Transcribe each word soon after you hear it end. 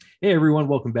Hey everyone,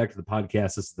 welcome back to the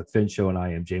podcast. This is the Finch Show, and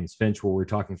I am James Finch, where we're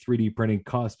talking 3D printing,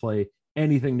 cosplay,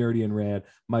 anything nerdy and rad.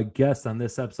 My guest on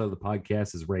this episode of the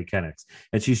podcast is Rei Kennex,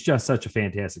 and she's just such a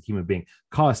fantastic human being.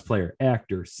 Cosplayer,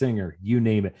 actor, singer, you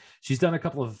name it. She's done a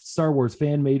couple of Star Wars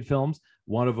fan-made films.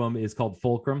 One of them is called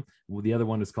Fulcrum. The other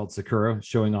one is called Secura,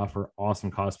 showing off her awesome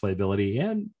cosplay ability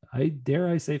and, I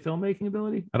say, filmmaking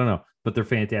ability. I don't know, but they're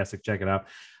fantastic. Check it out.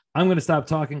 I'm going to stop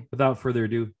talking. Without further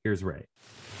ado, here's Rei.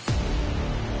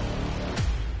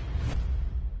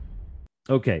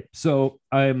 Okay, so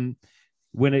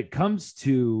when it comes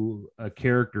to a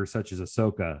character such as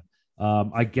Ahsoka,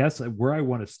 I guess where I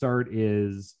want to start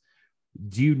is,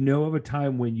 do you know of a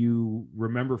time when you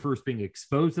remember first being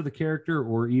exposed to the character,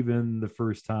 or even the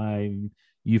first time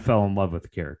you fell in love with the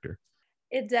character?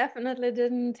 It definitely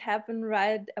didn't happen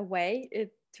right away.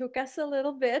 It took us a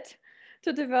little bit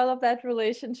to develop that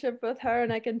relationship with her,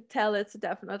 and I can tell it's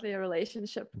definitely a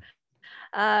relationship.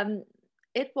 Um,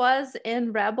 it was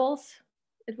in Rebels.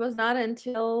 It was not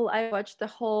until I watched the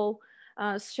whole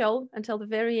show until the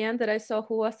very end that I saw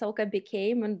who Ahsoka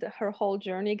became, and her whole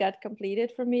journey got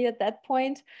completed for me at that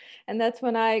point. And that's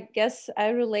when I guess I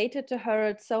related to her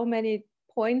at so many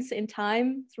points in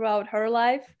time throughout her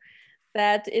life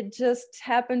that it just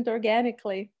happened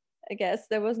organically. I guess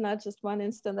there was not just one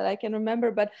instant that I can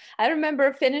remember, but I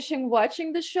remember finishing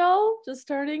watching the show, just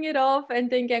turning it off and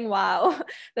thinking, wow,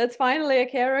 that's finally a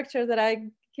character that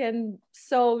I can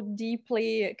so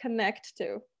deeply connect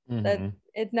to, that Mm-hmm.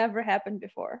 it never happened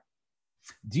before.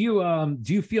 Do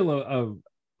you feel a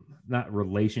not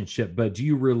relationship, but do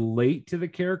you relate to the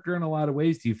character in a lot of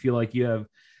ways? Do you feel like you have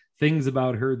things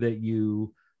about her that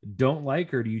you don't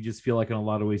like, or do you just feel like in a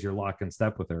lot of ways you're lock and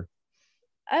step with her?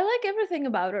 I like everything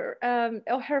about her,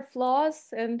 her flaws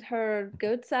and her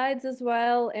good sides as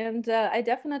well. And I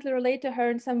definitely relate to her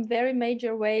in some very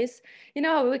major ways. You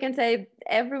know, we can say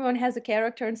everyone has a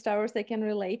character in Star Wars they can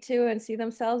relate to and see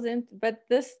themselves in. But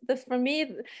this for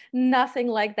me, nothing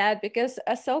like that, because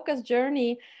Ahsoka's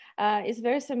journey is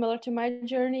very similar to my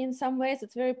journey in some ways.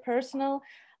 It's very personal,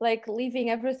 like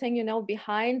leaving everything you know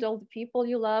behind, all the people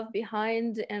you love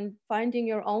behind, and finding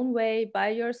your own way by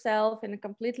yourself in a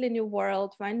completely new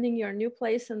world, finding your new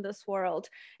place in this world.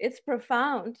 It's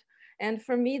profound. And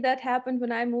for me, that happened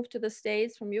when I moved to the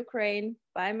States from Ukraine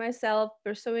by myself,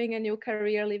 pursuing a new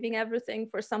career, leaving everything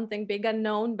for something big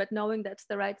unknown, but knowing that's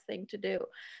the right thing to do.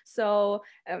 So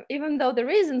even though the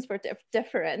reasons were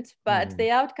different, but Mm-hmm. the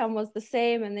outcome was the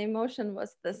same and the emotion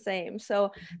was the same.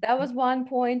 So that was one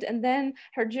point. And then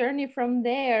her journey from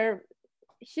there,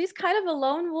 she's kind of a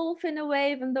lone wolf in a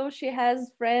way, even though she has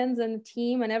friends and a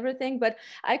team and everything. But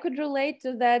I could relate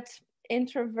to that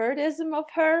introvertism of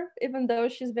her, even though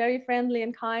she's very friendly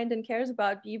and kind and cares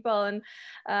about people.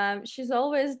 And she's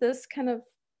always this kind of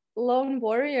lone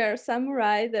warrior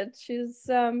samurai that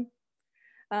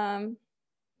um,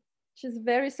 she's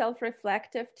very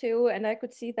self-reflective too, and I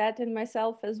could see that in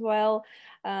myself as well.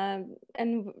 And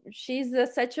she's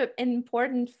such an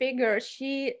important figure.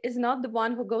 She is not the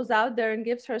one who goes out there and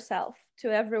gives herself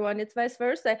to everyone. It's vice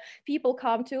versa. People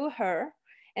come to her,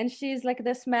 and she's like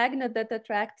this magnet that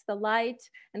attracts the light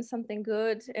and something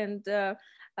good. And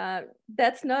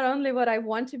that's not only what I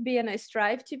want to be and I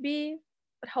strive to be,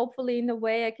 but hopefully in a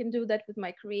way I can do that with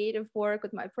my creative work,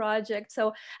 with my project.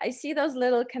 So I see those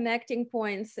little connecting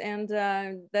points, and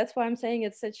that's why I'm saying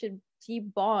it's such a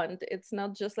deep bond. It's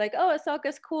not just like, oh,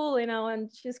 Ahsoka's cool, you know,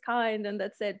 and she's kind, and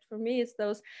that's it. For me, it's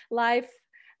those life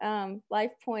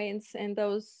life points and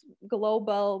those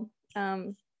global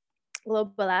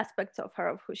aspects of her,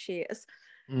 of who she is.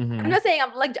 I'm Mm-hmm. not saying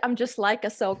I'm just like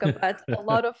Ahsoka, but a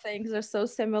lot of things are so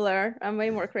similar. I'm way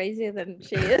more crazy than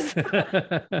she is.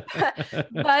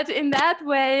 But in that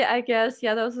way, I guess,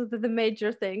 yeah, those are the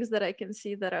major things that I can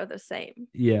see that are the same.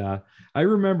 Yeah, I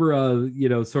remember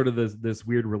sort of this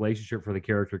weird relationship for the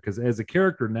character, because as a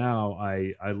character now,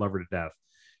 I love her to death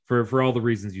for all the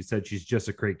reasons you said. She's just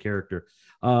a great character.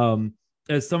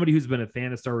 As somebody who's been a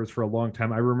fan of Star Wars for a long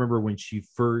time, I remember when she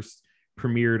first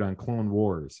premiered on Clone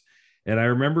Wars, and I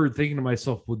remember thinking to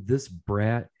myself, would this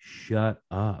brat shut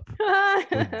up?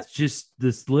 Like, just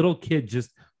this little kid,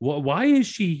 just why is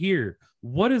she here?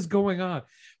 What is going on?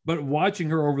 But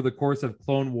watching her over the course of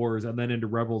Clone Wars and then into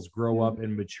Rebels grow up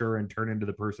and Mhm. mature and turn into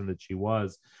the person that she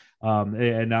was,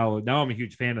 and now I'm a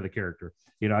huge fan of the character.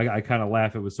 I kind of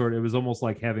laugh. It was almost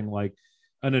like having like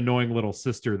an annoying little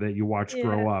sister that you watch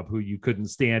grow Yeah. up, who you couldn't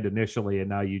stand initially, and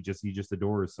now you just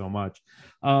adore her so much.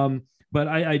 But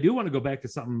I do want to go back to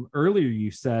something earlier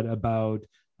you said about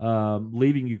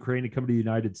leaving Ukraine to come to the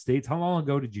United States. How long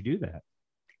ago did you do that?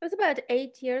 It was about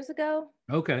 8 years ago,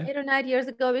 Okay. 8 or 9 years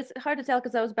ago. It's hard to tell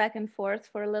because I was back and forth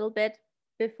for a little bit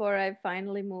before I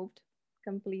finally moved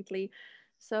completely.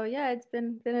 So yeah, it's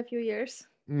been a few years.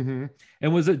 Mm-hmm.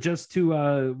 And was it just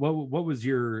to what was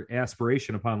your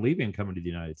aspiration upon leaving, coming to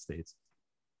the United States?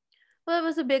 Well, it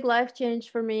was a big life change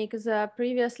for me because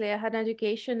previously I had an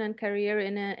education and career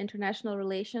in international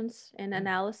relations and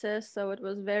analysis. So it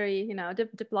was very,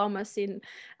 diplomacy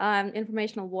and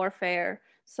informational warfare.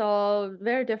 So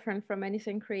very different from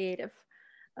anything creative.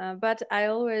 But I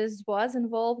always was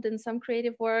involved in some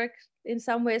creative work, in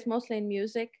some ways, mostly in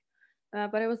music.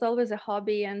 But it was always a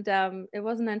hobby. And it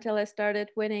wasn't until I started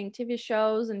winning TV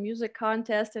shows and music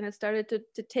contests and it started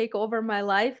to take over my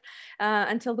life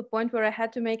until the point where I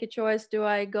had to make a choice. Do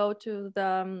I go to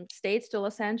the States, to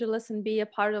Los Angeles, and be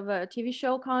a part of a TV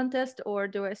show contest, or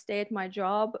do I stay at my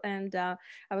job? And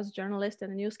I was a journalist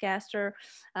and a newscaster,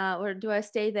 or do I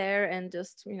stay there and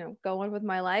just, go on with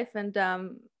my life? And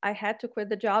I had to quit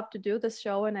the job to do this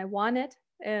show, and I won it.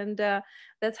 And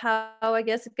that's how I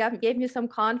guess gave me some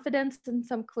confidence and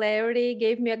some clarity,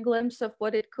 gave me a glimpse of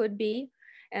what it could be.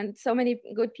 And so many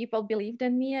good people believed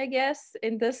in me, I guess,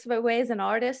 in this way as an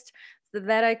artist,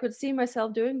 that I could see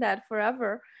myself doing that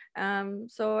forever.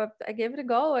 So I gave it a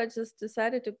go. I just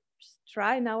decided to just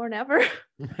try now or never.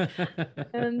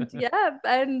 And yeah,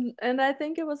 and I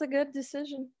think it was a good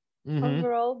decision Mm-hmm.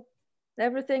 overall.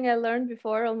 Everything I learned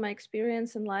before, all my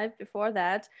experience in life before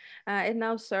that, it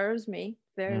now serves me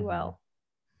very Mm-hmm. well.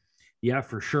 Yeah,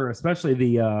 for sure.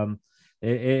 Especially and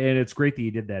it's great that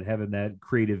you did that, having that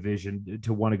creative vision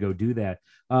to want to go do that.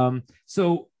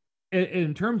 So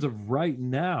in terms of right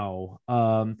now,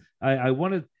 I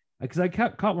want to, because I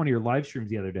caught one of your live streams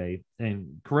the other day,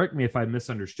 and correct me if I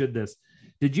misunderstood this.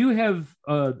 Did you have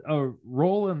a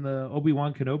role in the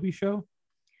Obi-Wan Kenobi show?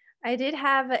 I did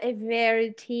have a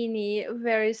very teeny,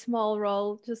 very small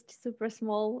role, just super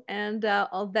small, and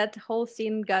all that whole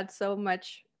scene got so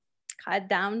much cut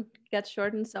down, got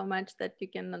shortened so much that you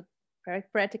can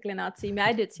practically not see me.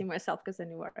 I did see myself because I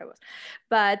knew where I was,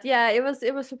 but yeah, it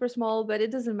was super small, but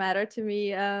it doesn't matter to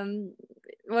me.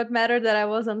 What mattered that I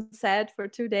was on set for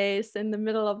 2 days in the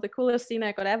middle of the coolest scene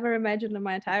I could ever imagine in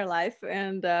my entire life,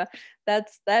 and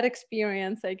that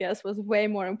experience, I guess, was way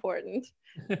more important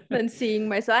than seeing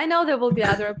myself. I know there will be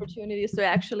other opportunities to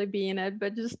actually be in it,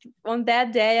 but just on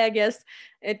that day, I guess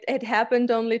it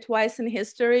happened only twice in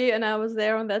history, and I was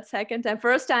there on that second time.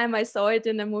 First time I saw it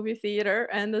in a movie theater,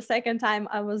 and the second time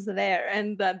I was there,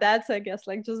 and that's, I guess,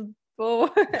 like just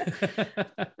oh,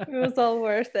 it was all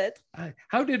worth it.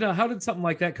 How did something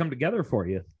like that come together for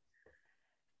you?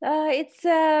 It's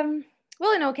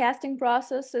well, casting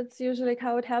process. It's usually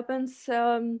how it happens.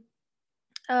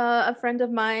 A friend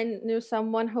of mine knew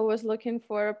someone who was looking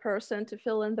for a person to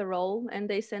fill in the role, and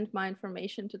they sent my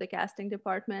information to the casting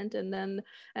department. And then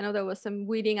I know there was some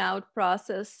weeding out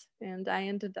process, and I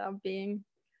ended up being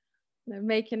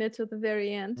making it to the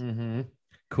very end. Mm-hmm.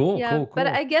 Cool, Yeah, cool, but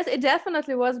cool. I guess it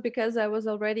definitely was because I was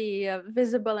already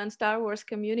visible in Star Wars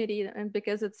community, and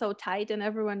because it's so tight and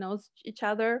everyone knows each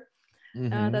other.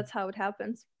 Mm-hmm. That's how it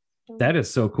happens. That is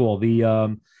so cool.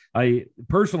 I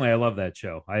personally, I love that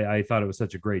show. I thought it was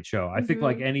such a great show. I think,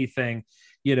 like Mm-hmm. anything,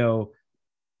 you know,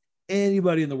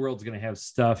 anybody in the world is going to have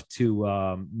stuff to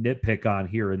nitpick on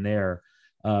here and there,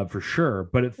 for sure.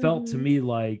 But it felt to Mm-hmm. me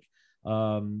like,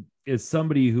 as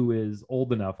somebody who is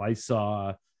old enough, I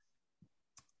saw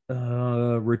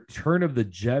Return of the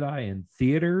Jedi in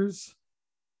theaters.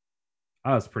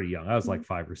 I was pretty young. I was like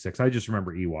 5 or 6. I just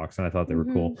remember Ewoks, and I thought they were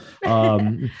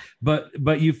Mm-hmm. cool.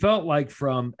 But you felt like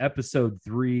from episode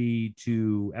 3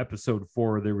 to episode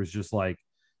 4, there was just like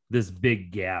this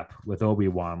big gap with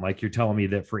Obi-Wan. Like, you're telling me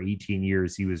that for 18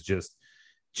 years he was just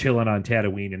chilling on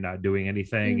Tatooine and not doing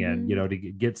anything, and Mm-hmm. to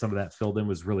get some of that filled in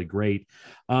was really great.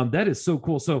 That is so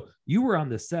cool. So you were on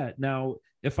the set. Now,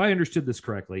 if I understood this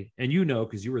correctly, and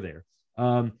because you were there,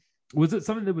 was it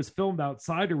something that was filmed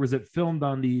outside, or was it filmed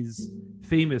on these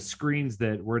famous screens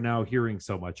that we're now hearing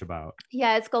so much about?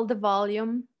 Yeah, it's called the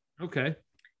volume. Okay.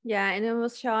 Yeah, and it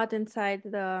was shot inside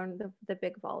the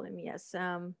big volume. Yes.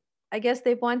 I guess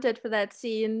they wanted for that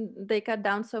scene, they cut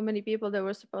down so many people that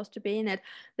were supposed to be in it.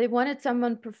 They wanted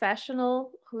someone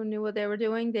professional who knew what they were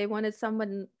doing. They wanted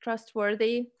someone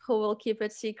trustworthy who will keep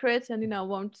it secret and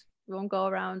won't go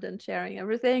around and sharing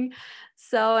everything.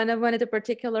 So, and I wanted a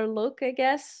particular look, I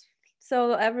guess.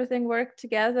 So everything worked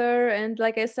together, and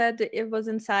like I said, it was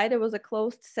inside. It was a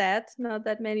closed set. Not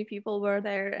that many people were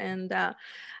there, and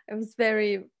it was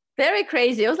very, very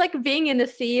crazy. It was like being in a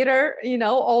theater,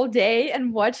 all day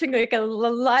and watching like a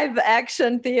live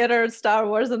action theater Star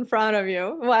Wars in front of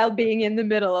you while being in the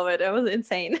middle of it. It was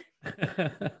insane.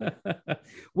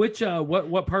 Which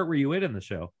what part were you in the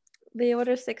show? The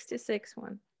Order 66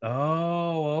 one.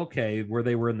 Oh, okay. Where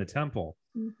they were in the temple.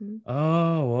 Mm-hmm.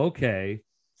 Oh, okay.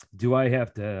 Do I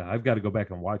have to? I've got to go back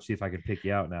and watch, see if I can pick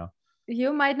you out now.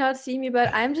 You might not see me,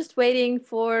 but I'm just waiting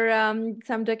for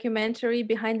some documentary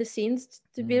behind the scenes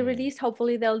to be Mm. released.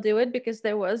 Hopefully, they'll do it because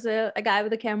there was a guy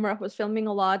with a camera who was filming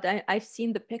a lot. I've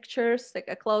seen the pictures, like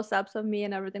a close-ups of me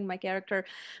and everything, my character.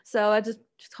 So I just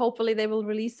hopefully they will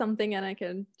release something and I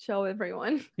can show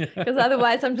everyone. Because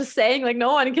otherwise, I'm just saying like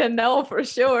no one can know for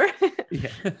sure. Yeah.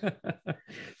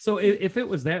 So if it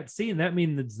was that scene, that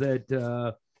means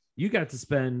that you got to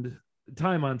spend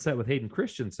time on set with Hayden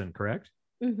Christensen, correct?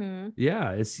 Mm-hmm.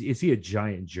 Yeah. Is he a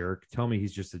giant jerk? Tell me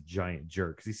he's just a giant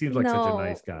jerk because he seems like such a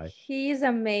nice No, guy. he's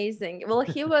amazing. Well,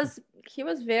 he was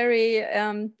very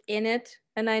in it,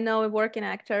 and I know a working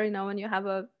actor, when you have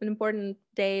an important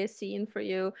day scene for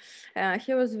you,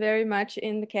 he was very much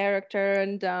in the character,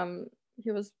 and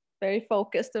he was very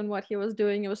focused on what he was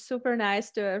doing. He was super nice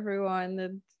to everyone,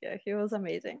 and yeah, he was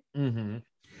amazing. Mm-hmm.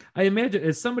 I imagine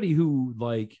as somebody who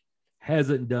like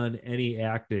hasn't done any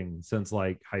acting since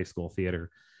like high school theater,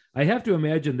 I have to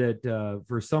imagine that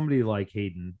for somebody like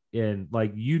Hayden, and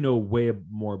like way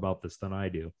more about this than I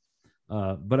do,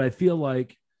 but I feel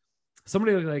like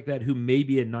somebody like that who may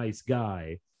be a nice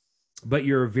guy, but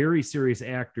you're a very serious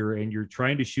actor and you're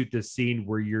trying to shoot this scene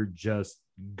where you're just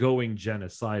going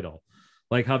genocidal,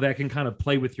 like how that can kind of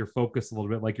play with your focus a little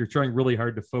bit, like you're trying really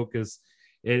hard to focus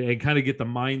and kind of get the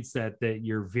mindset that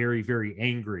you're very, very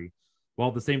angry while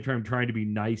at the same time trying to be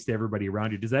nice to everybody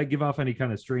around you. Does that give off any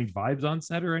kind of strange vibes on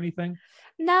set or anything?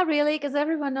 Not really, because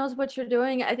everyone knows what you're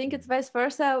doing. I think it's vice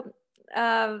versa.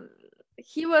 Um,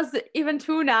 he was even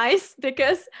too nice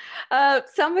because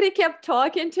somebody kept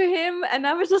talking to him, and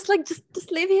I was just like,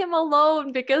 just leave him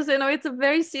alone because it's a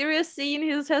very serious scene he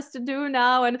has to do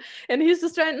now, and he's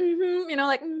just trying,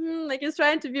 like he's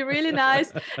trying to be really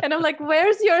nice, and I'm like,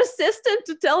 where's your assistant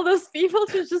to tell those people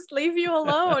to just leave you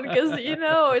alone? Because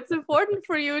it's important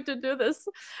for you to do this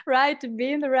right, to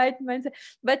be in the right mindset.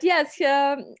 But yes,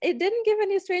 it didn't give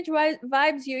any strange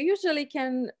vibes. You usually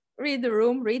can read the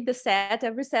room, read the set.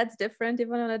 Every set's different,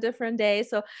 even on a different day.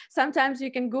 So sometimes you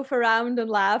can goof around and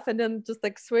laugh and then just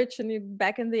like switch and you're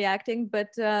back in the acting. But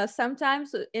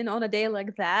sometimes on a day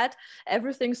like that,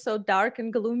 everything's so dark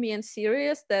and gloomy and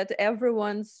serious that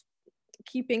everyone's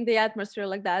keeping the atmosphere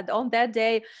like that. On that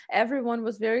day, everyone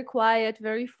was very quiet,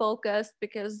 very focused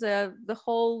because the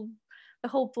whole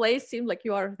place seemed like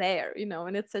you are there,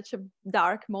 and it's such a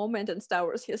dark moment in Star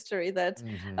Wars history that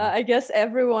Mm-hmm. I guess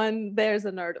everyone there's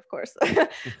a nerd, of course.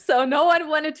 So no one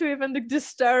wanted to even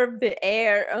disturb the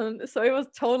air. So it was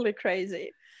totally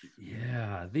crazy.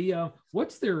 Yeah. The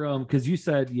what's their because you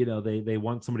said they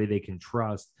want somebody they can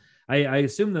trust. I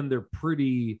assume then they're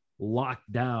pretty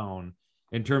locked down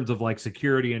in terms of like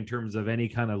security, in terms of any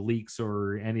kind of leaks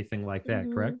or anything like that,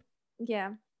 Hmm. correct?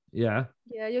 Yeah. Yeah.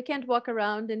 Yeah, you can't walk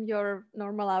around in your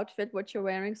normal outfit, what you're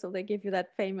wearing. So they give you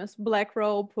that famous black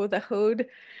robe with a hood.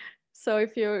 So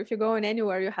if you're going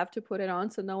anywhere, you have to put it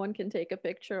on so no one can take a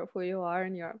picture of who you are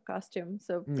in your costume.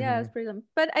 So yeah, Mm-hmm. it's pretty.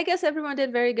 But I guess everyone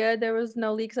did very good. There was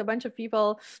no leaks. A bunch of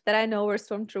people that I know were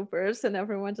stormtroopers, and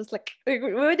everyone just like we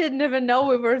didn't even know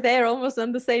we were there almost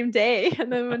on the same day. And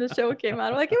then when the show came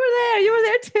out, I'm like, you were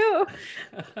there too.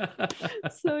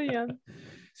 So yeah.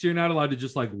 So you're not allowed to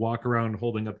just like walk around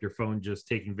holding up your phone, just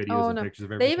taking videos Oh and no, pictures of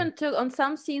they everything. even took on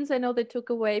some scenes. I know they took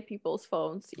away people's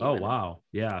phones Oh even. wow,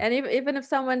 yeah. And even if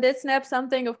someone did snap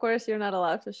something, of course, you're not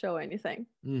allowed to show anything.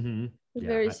 Mm-hmm. It's Yeah,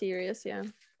 very serious, yeah.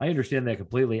 I understand that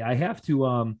completely. I have to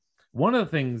one of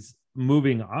the things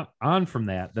moving on from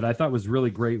that I thought was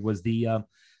really great was the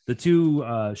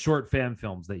two short fan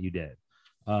films that you did.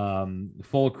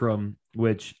 Fulcrum,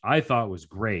 which I thought was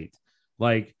great.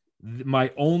 Like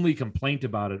my only complaint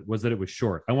about it was that it was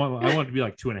short. I want it to be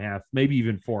like 2.5, maybe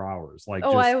even 4 hours. Like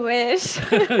Oh, I wish.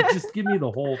 just give me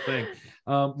the whole thing.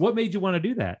 What made you want to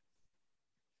do that?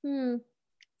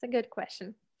 It's a good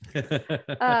question.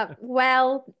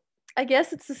 Well, I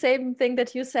guess it's the same thing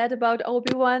that you said about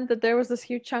Obi-Wan, that there was this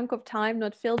huge chunk of time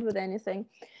not filled with anything.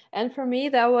 And for me,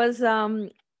 that was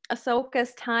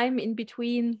Ahsoka's time in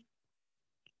between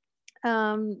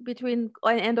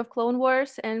end of Clone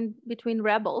Wars and between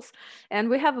Rebels. And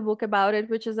we have a book about it,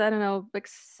 which is, I don't know, like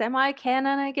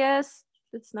semi-canon, I guess.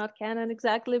 It's not canon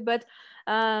exactly, but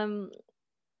um,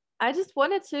 I just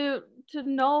wanted to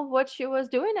know what she was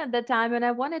doing at that time, and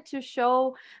I wanted to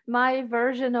show my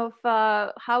version of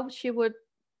how she would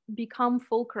become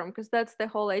Fulcrum, because that's the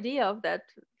whole idea of that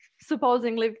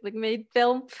supposedly like made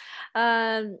film.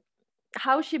 Um,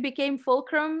 how she became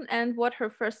Fulcrum and what her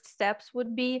first steps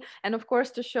would be, and of course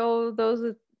to show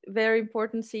those very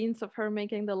important scenes of her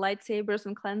making the lightsabers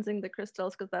and cleansing the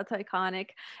crystals, because that's iconic.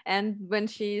 And when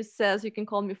she says, "You can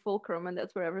call me Fulcrum," and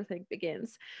that's where everything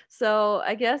begins. So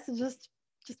I guess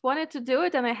just wanted to do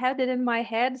it, and I had it in my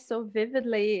head so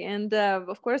vividly. And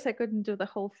of course I couldn't do the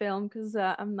whole film because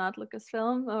I'm not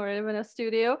Lucasfilm or even a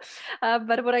studio,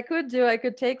 but what I could do, I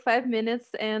could take 5 minutes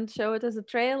and show it as a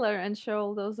trailer and show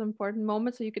all those important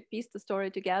moments, so you could piece the story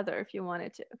together if you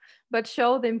wanted to, but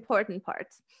show the important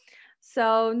parts.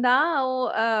 So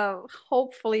now,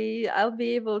 hopefully, I'll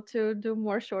be able to do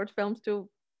more short films to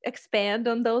expand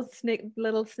on those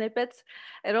little snippets.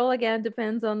 It all again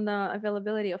depends on the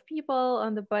availability of people,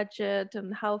 on the budget,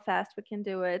 and how fast we can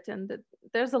do it. And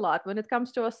there's a lot when it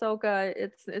comes to Ahsoka.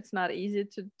 It's not easy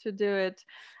to do it.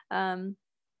 Um,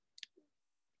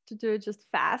 to do it just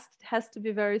fast. It has to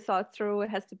be very thought through. It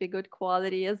has to be good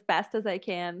quality as best as I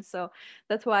can. So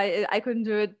that's why I couldn't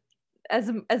do it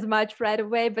as much right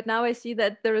away. But now I see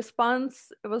that the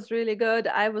response was really good.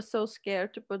 I was so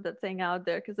scared to put that thing out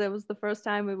there because it was the first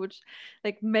time we would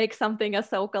like make something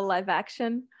Ahsoka live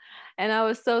action, and I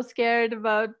was so scared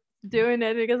about doing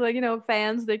it because, like,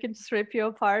 fans, they can just rip you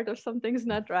apart if something's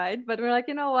not right. But we're like,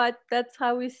 you know what, that's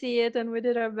how we see it, and we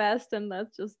did our best, and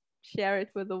let's just share it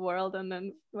with the world, and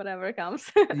then whatever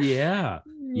comes. Yeah.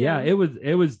 Yeah, Yeah.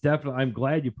 it was definitely, I'm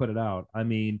glad you put it out. I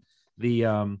mean,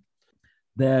 the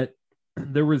that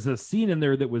there was a scene in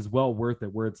there that was well worth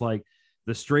it, where it's like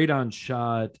the straight on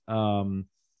shot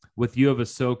with you of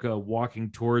Ahsoka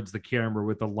walking towards the camera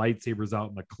with the lightsabers out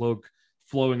and the cloak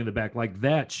flowing in the back. Like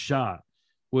that shot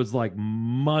was like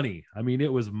money. I mean,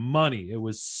 it was money. It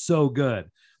was so good.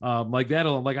 Like that,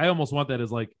 like I almost want that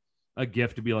as like a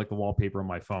gift to be like the wallpaper on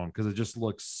my phone because it just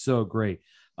looks so great.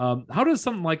 How does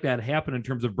something like that happen in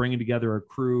terms of bringing together a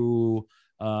crew,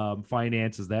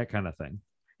 finances, that kind of thing?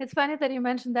 It's funny that you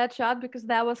mentioned that shot because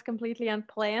that was completely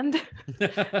unplanned.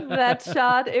 That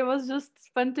shot, it was just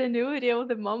spontaneity of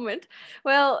the moment.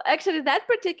 Well, actually, that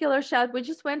particular shot, we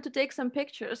just went to take some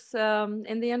pictures.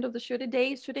 In the end of the shooting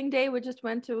day, we just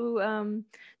went to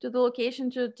the location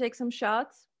to take some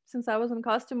shots since I was in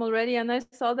costume already, and I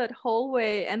saw that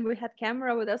hallway, and we had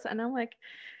camera with us, and I'm like,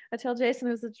 I tell Jason,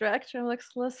 who's the director, I'm like,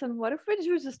 listen, what if we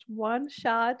do just one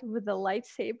shot with the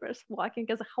lightsabers walking?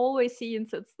 Because the hallway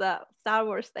scenes, it's the Star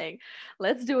Wars thing.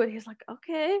 Let's do it. He's like,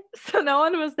 okay. So no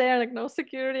one was there, like no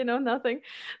security, no nothing.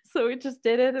 So we just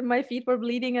did it, and my feet were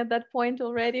bleeding at that point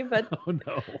already. But Oh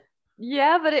no.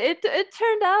 yeah, but it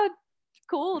turned out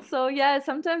cool. So yeah,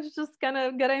 sometimes you just kind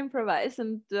of gotta improvise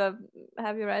and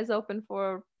have your eyes open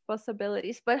for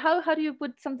possibilities. But how do you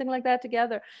put something like that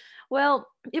together? Well,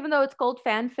 even though it's called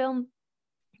fan film,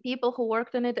 people who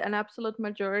worked on it, an absolute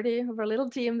majority of our little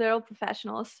team, they're all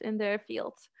professionals in their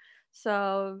fields.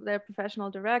 So they're professional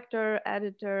director,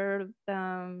 editor,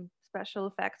 special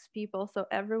effects people. So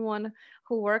everyone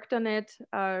who worked on it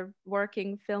are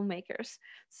working filmmakers.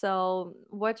 So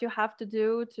what you have to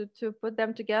do to put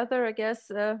them together, I guess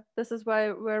this is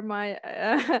where my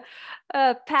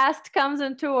past comes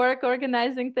into work,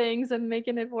 organizing things and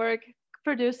making it work,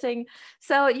 producing.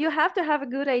 So you have to have a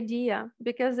good idea,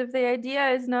 because if the idea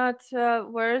is not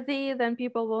worthy, then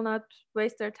people will not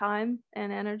waste their time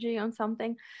and energy on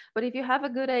something. But if you have a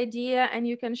good idea and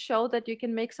you can show that you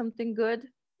can make something good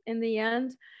in the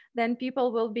end, then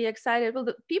people will be excited. Well,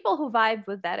 the people who vibe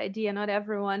with that idea, not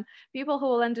everyone, people who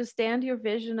will understand your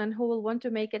vision and who will want to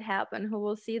make it happen, who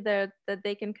will see that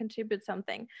they can contribute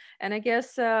something. And I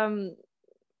guess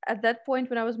at that point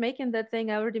when I was making that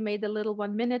thing, I already made a little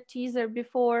 1 minute teaser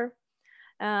before,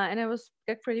 and it was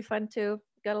pretty fun too.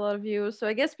 Got a lot of views, so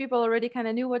I guess people already kind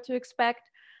of knew what to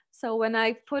expect. So when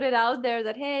I put it out there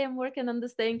that, hey, I'm working on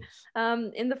this thing,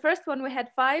 in the first one we had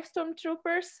 5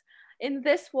 stormtroopers. In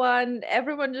this one,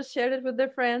 everyone just shared it with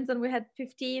their friends, and we had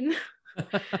 15.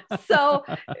 So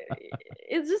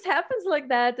it just happens like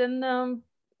that, and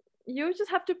you just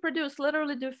have to produce,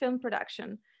 literally do film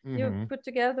production. You Mm-hmm. put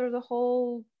together the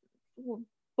whole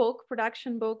book,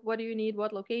 production book. What do you need?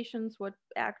 What locations? What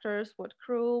actors? What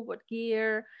crew? What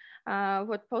gear?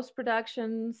 What post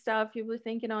production stuff you were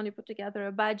thinking on? You put together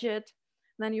a budget.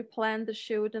 Then you plan the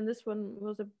shoot, and this one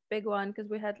was a big one because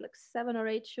we had like 7 or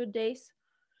 8 shoot days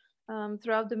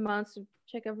throughout the months to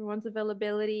check everyone's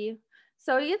availability.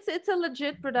 So it's a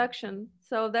legit production.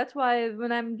 So that's why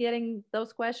when I'm getting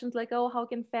those questions like, oh, how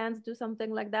can fans do something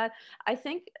like that? I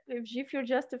think if you're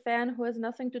just a fan who has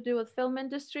nothing to do with film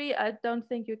industry, I don't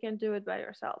think you can do it by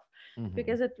yourself, Mm-hmm.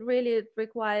 because it really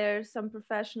requires some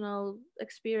professional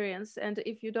experience. And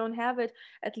if you don't have it,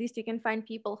 at least you can find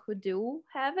people who do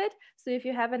have it. So if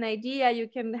you have an idea, you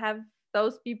can have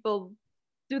those people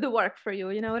do the work for you.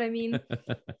 You know what I mean?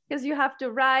 Because you have to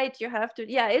write, you have to,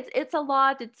 yeah, it's a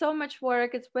lot. It's so much work.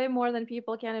 It's way more than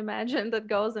people can imagine that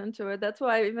goes into it. That's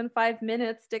why even 5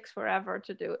 minutes takes forever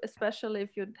to do, especially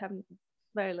if you have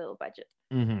very little budget.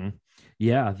 Mm-hmm.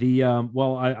 Yeah. The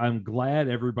well, I'm glad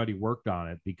everybody worked on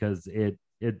it because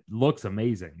it looks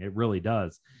amazing. It really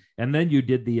does. And then you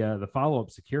did the follow-up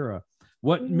Secura.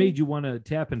 What Hmm. made you want to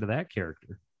tap into that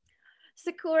character?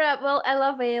 Sakura, well, I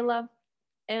love Ayla,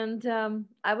 and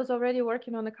I was already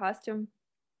working on the costume.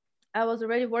 I was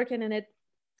already working in it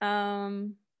um,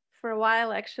 for a while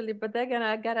actually, but then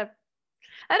I gotta,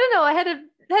 I don't know, I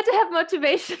had to have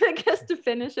motivation, I guess, to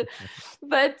finish it.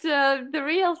 But the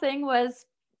real thing was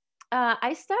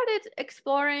I started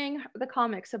exploring the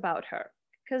comics about her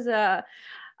because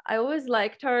I always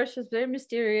liked her. She's very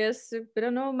mysterious. We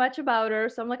don't know much about her.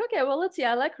 So I'm like, okay, well, let's see.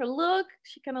 I like her look.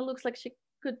 She kind of looks like she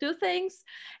could do things.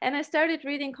 And I started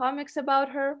reading comics about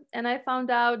her, and I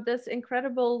found out this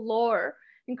incredible lore,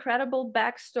 incredible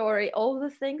backstory, all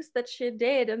the things that she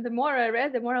did. And the more I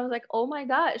read, the more I was like, oh my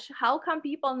gosh, how come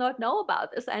people not know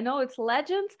about this? I know it's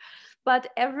legend, but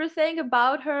everything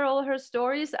about her, all her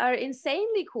stories are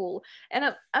insanely cool.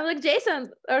 And I'm like,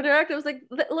 Jason, our director, was like,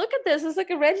 look at this. It's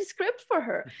like a ready script for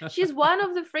her. She's one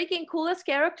of the freaking coolest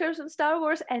characters in Star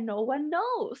Wars, and no one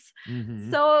knows.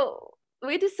 Mm-hmm. So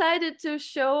we decided to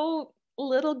show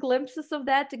little glimpses of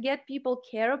that to get people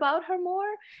care about her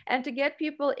more and to get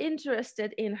people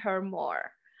interested in her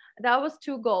more. That was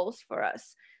two goals for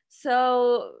us.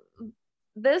 So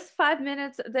this 5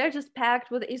 minutes, they're just packed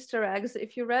with Easter eggs.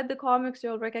 If you read the comics,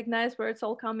 you'll recognize where it's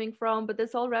all coming from, but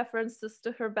it's all references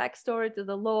to her backstory, to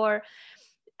the lore,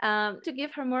 to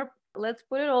give her more. Let's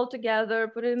put it all together,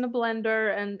 put it in a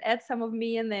blender, and add some of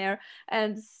me in there,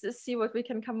 and see what we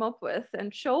can come up with,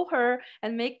 and show her,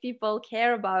 and make people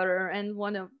care about her and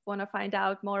want to find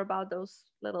out more about those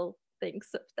little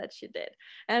things that she did.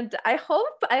 And I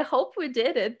hope we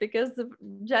did it, because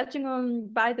judging on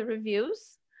by the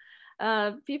reviews,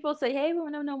 people say, "Hey, we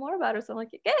want to know more about her." So I'm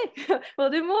like, "Okay, we'll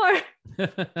do more."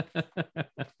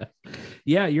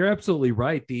 Yeah, you're absolutely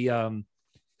right. The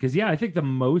because yeah, I think the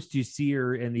most you see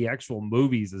her in the actual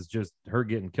movies is just her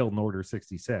getting killed in Order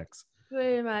 66.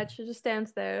 Pretty much, she just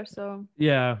stands there. So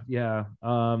Yeah, yeah.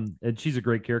 And she's a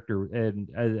great character. And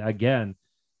again,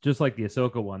 just like the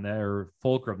Ahsoka one, that or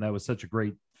Fulcrum, that was such a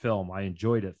great film. I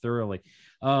enjoyed it thoroughly.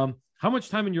 How much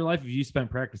time in your life have you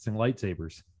spent practicing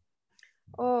lightsabers?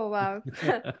 oh wow,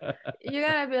 you're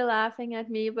gonna be laughing at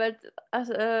me, but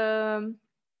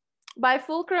by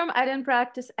Fulcrum, I didn't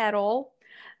practice at all.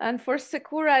 And for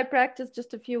Sakura, I practiced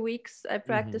just a few weeks. I Mm-hmm.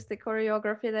 practiced the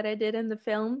choreography that I did in the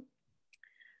film.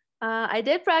 I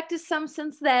did practice some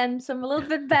since then, so I'm a little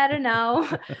bit better now,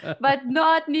 but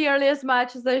not nearly as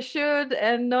much as I should,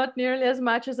 and not nearly as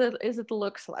much as it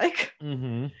looks like.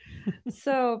 Mm-hmm.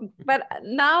 So, but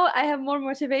now I have more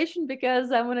motivation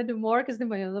because I want to do more. Because the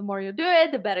more you do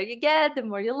it, the better you get, the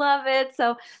more you love it.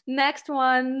 So, next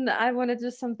one, I want to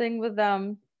do something with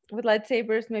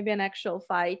lightsabers, maybe an actual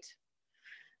fight.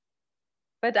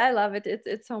 But I love it.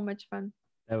 It's so much fun.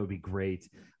 That would be great.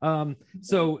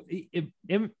 So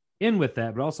in with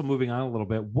that, but also moving on a little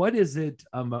bit, what is it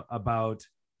about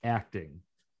acting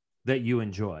that you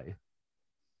enjoy?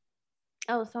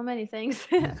 Oh, so many things.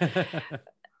 Well,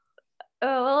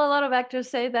 a lot of actors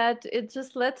say that it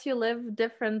just lets you live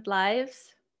different lives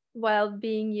while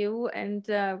being you, and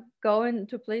go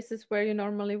into places where you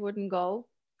normally wouldn't go.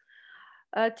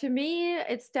 To me,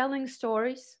 it's telling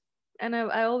stories. And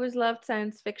I always loved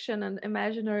science fiction and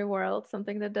imaginary world,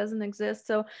 something that doesn't exist.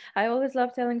 So I always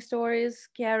love telling stories,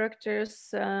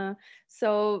 characters.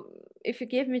 So if you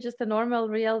give me just a normal,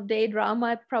 real day drama,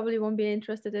 I probably won't be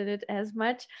interested in it as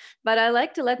much. But I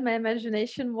like to let my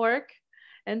imagination work.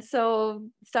 And so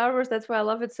Star Wars, that's why I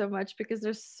love it so much, because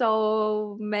there's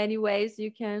so many ways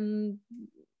you can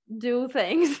do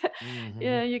things. Mm-hmm.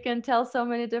 Yeah, you can tell so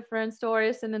many different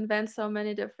stories and invent so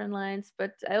many different lines.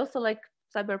 But I also like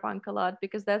cyberpunk a lot,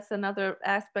 because that's another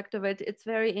aspect of it. It's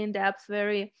very in depth,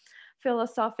 very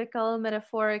philosophical,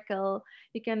 metaphorical.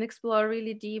 You can explore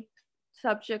really deep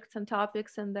subjects and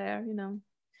topics in there.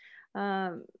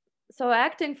 Um, so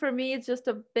acting for me is just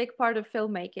a big part of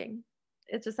filmmaking.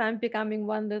 It's just I'm becoming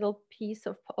one little piece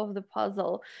of the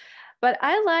puzzle. But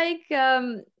I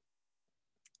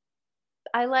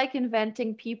like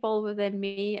inventing people within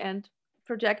me and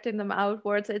projecting them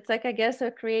outwards. It's like, I guess,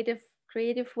 a creative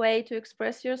way to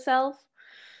express yourself.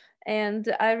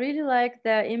 And I really like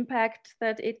the impact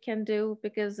that it can do,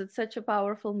 because it's such a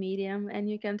powerful medium, and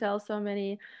you can tell so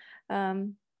many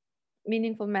um,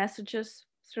 meaningful messages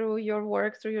through your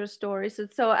work, through your stories.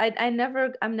 So I'm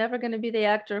never going to be the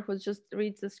actor who just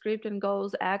reads the script and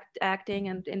goes acting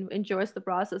and enjoys the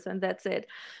process and that's it.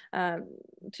 um,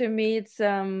 to me it's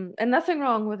and nothing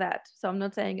wrong with that, so I'm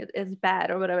not saying it's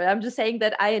bad or whatever. I'm just saying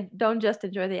that I don't just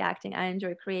enjoy the acting, I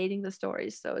enjoy creating the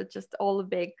stories, so it's just all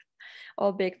big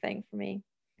thing for me.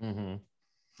 Mm-hmm.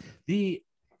 The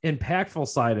impactful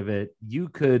side of it, you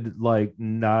could like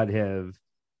not have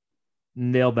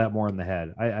nailed that more in the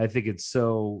head. I think it's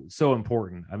so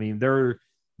important. I mean, there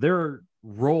are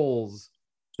roles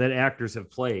that actors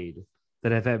have played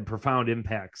that have had profound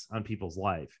impacts on people's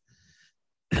life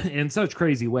in such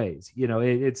crazy ways. You know,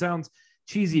 it sounds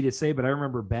cheesy to say, but I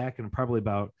remember back in probably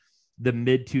about the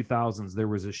mid 2000s, there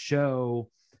was a show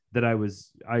that I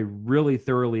really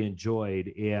thoroughly enjoyed,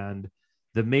 and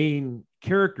the main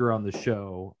character on the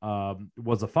show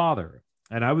was a father,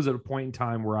 and I was at a point in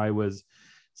time where I was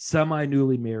semi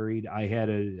newly married. I had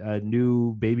a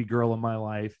new baby girl in my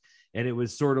life. And it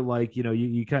was sort of like, you know,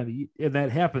 you kind of, and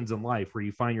that happens in life where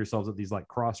you find yourselves at these like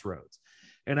crossroads.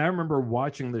 And I remember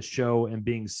watching the show and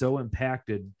being so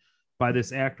impacted by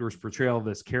this actor's portrayal of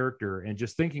this character and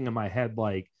just thinking in my head,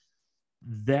 like,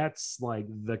 that's like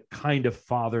the kind of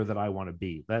father that I want to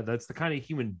be. That's the kind of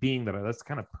human being that's the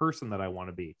kind of person that I want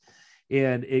to be.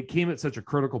 And it came at such a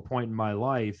critical point in my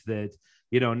life that,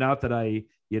 you know, not that I,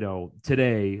 you know,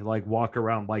 today like walk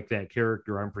around like that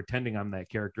character, I'm pretending I'm that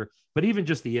character, but even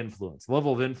just the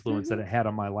level of influence that Mm-hmm. it had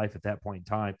on my life at that point in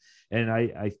time.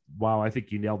 And wow, I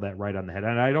think you nailed that right on the head.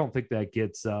 And I don't think that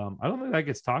gets I don't think that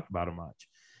gets talked about much.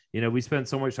 You know, we spend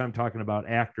so much time talking about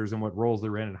actors and what roles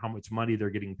they're in and how much money they're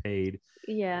getting paid.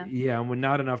 Yeah. Yeah, and when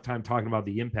not enough time talking about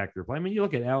the impact they're playing. I mean, you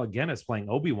look at Alec Guinness playing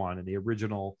Obi-Wan in the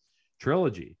original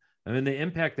trilogy. I mean, the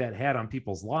impact that had on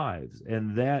people's lives,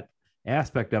 and that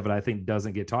aspect of it, I think,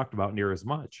 doesn't get talked about near as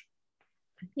much.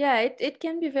 Yeah, it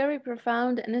can be very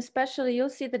profound, and especially you'll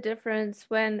see the difference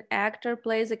when actor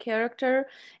plays a character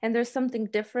and there's something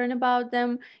different about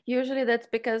them. Usually that's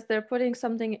because they're putting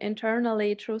something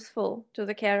internally truthful to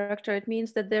the character. It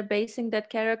means that they're basing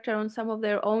that character on some of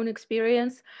their own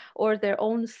experience or their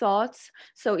own thoughts.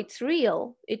 So it's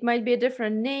real. It might be a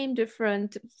different name,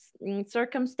 different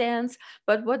circumstance,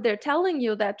 but what they're telling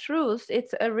you, that truth,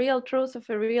 it's a real truth of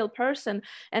a real person.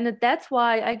 And that's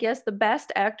why I guess the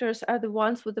best actors are the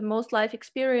ones with the most life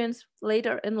experience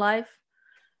later in life.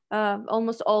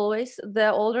 Almost always,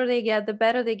 the older they get, the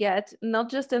better they get,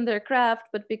 not just in their craft,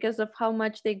 but because of how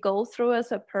much they go through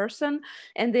as a person.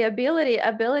 And the ability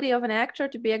of an actor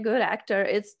to be a good actor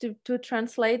is to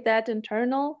translate that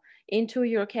internal into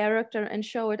your character and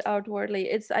show it outwardly.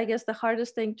 It's, I guess, the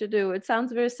hardest thing to do. It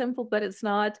sounds very simple, but it's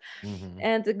not. Mm-hmm.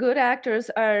 And the good actors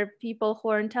are people who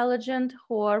are intelligent,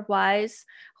 who are wise,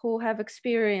 who have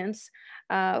experience,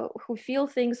 who feel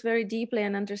things very deeply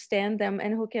and understand them,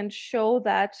 and who can show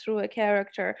that through a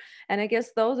character. And I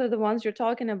guess those are the ones you're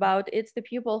talking about. It's the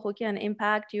people who can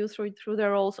impact you through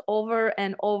their roles over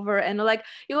and over. And like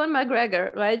Ewan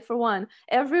McGregor, right? For one,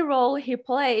 every role he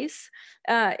plays,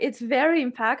 it's very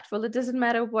impactful. It doesn't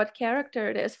matter what character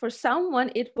it is. For someone,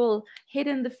 it will hit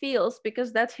in the feels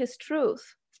because that's his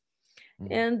truth.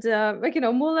 And like, you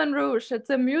know, Moulin Rouge, it's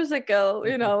a musical,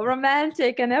 you know,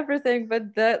 romantic and everything,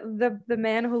 but the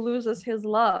man who loses his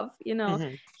love, you know,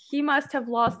 Mm-hmm. he must have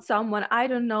lost someone, I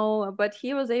don't know, but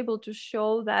he was able to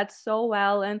show that so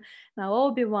well. And now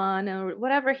Obi-Wan or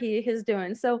whatever he's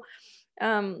doing, so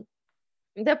um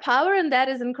the power in that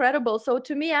is incredible. So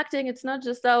to me, acting, it's not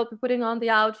just putting on the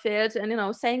outfit and, you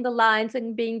know, saying the lines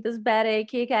and being this badass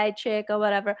kick-ass chick or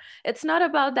whatever. It's not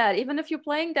about that. Even if you're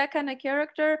playing that kind of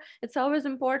character, it's always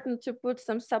important to put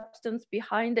some substance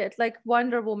behind it. Like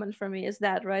Wonder Woman for me is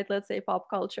that, right? Let's say pop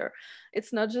culture.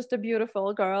 It's not just a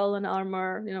beautiful girl in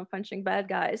armor, you know, punching bad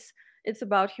guys. It's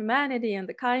about humanity and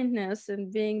the kindness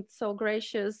and being so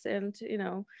gracious, and, you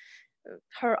know,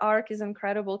 her arc is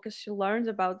incredible because she learns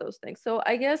about those things. So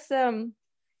I guess that's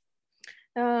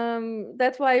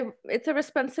why it's a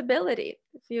responsibility.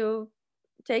 If you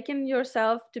taking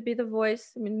yourself to be the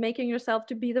voice, I mean, making yourself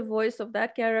to be the voice of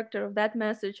that character, of that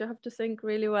message, you have to think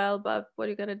really well about what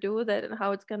you're going to do with it and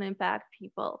how it's going to impact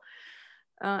people.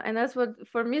 And that's what,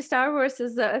 for me, Star Wars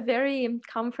is a very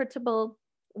comfortable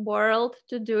world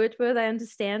to do it with. I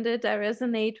understand it, I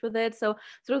resonate with it. So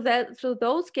through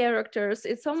those characters,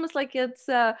 it's almost like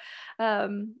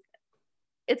um,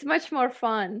 it's much more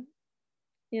fun.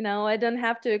 You know, I don't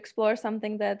have to explore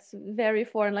something that's very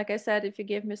foreign. Like I said, if you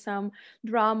give me some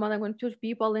drama, I'm going to put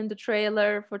people in the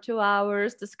trailer for 2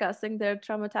 hours discussing their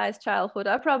traumatized childhood,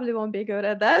 I probably won't be good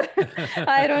at that.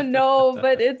 I don't know,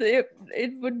 but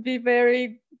it would be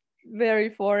very very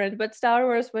foreign. But Star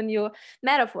Wars, when you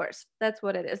metaphors, that's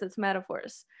what it is. It's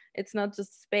metaphors. It's not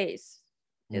just space.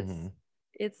 It's Mm-hmm.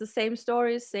 it's the same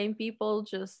stories, same people,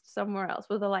 just somewhere else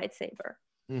with a lightsaber.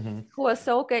 Mm-hmm. Who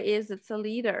Ahsoka is, it's a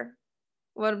leader.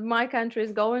 What my country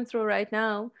is going through right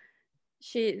now,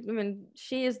 she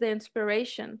is the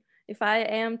inspiration. If I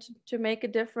am to make a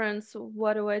difference,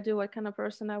 what do I do? What kind of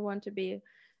person I want to be?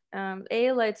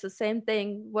 Ayla, it's the same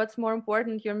thing. What's more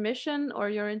important, your mission or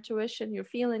your intuition, your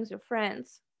feelings, your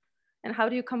friends? And how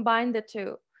do you combine the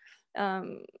two?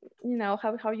 Um,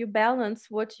 how you balance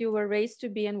what you were raised to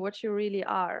be and what you really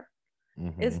are.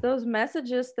 It's Mm-hmm. those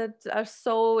messages that are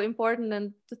so important,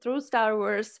 and through Star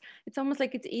Wars it's almost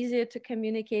like it's easier to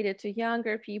communicate it to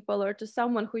younger people or to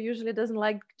someone who usually doesn't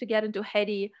like to get into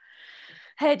heady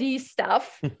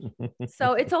stuff.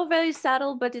 So it's all very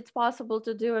subtle, but it's possible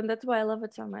to do, and that's why I love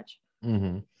it so much.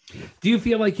 Mm-hmm. Do you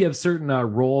feel like you have certain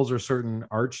roles or certain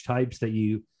archetypes that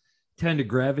you tend to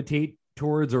gravitate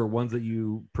towards, or ones that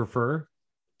you prefer?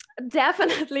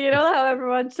 Definitely. You know how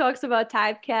everyone talks about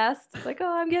typecast? Like,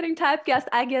 oh, I'm getting typecast.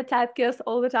 I get typecast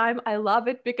all the time. I love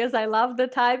it because I love the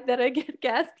type that I get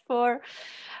cast for.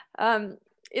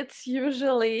 It's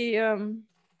usually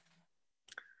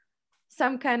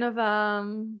some kind of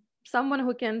someone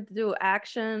who can do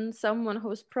action, someone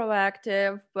who's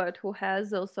proactive, but who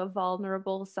has also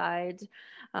vulnerable side.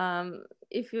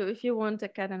 If you want,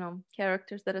 like, I don't know,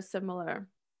 characters that are similar.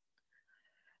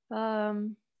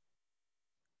 Um,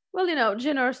 well,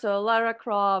 Jyn Erso, Lara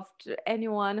Croft,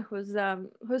 anyone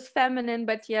who's feminine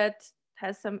but yet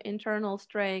has some internal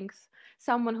strength.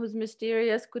 Someone who's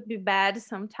mysterious, could be bad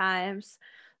sometimes.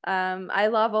 I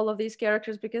love all of these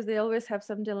characters because they always have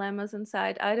some dilemmas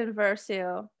inside. Iden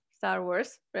Versio, Star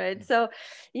Wars, right? So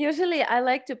usually I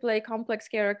like to play complex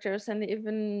characters, and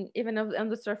even on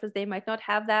the surface they might not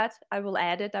have that, I will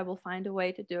add it. I will find a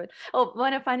way to do it. Oh,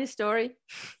 want a funny story?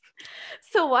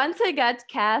 So once I got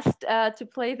cast to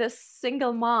play this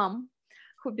single mom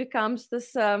who becomes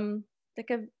this like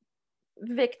a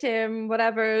victim,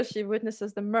 whatever. She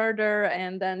witnesses the murder,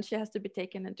 and then she has to be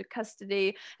taken into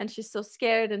custody, and she's so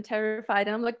scared and terrified.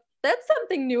 And I'm like, that's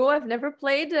something new. I've never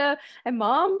played a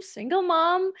mom, single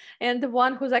mom, and the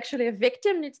one who's actually a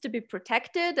victim needs to be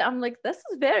protected. I'm like, this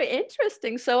is very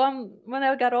interesting. So when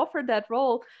I got offered that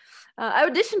role, I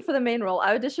auditioned for the main role.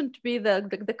 I auditioned to be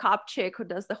the cop chick who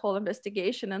does the whole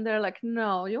investigation, and they're like,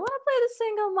 "No, you want to play the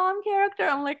single mom character?"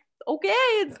 I'm like, "Okay,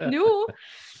 it's new."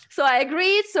 So I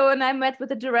agreed. So when I met with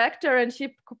the director, and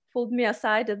she pulled me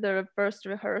aside at the first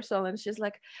rehearsal, and she's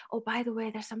like, "Oh, by the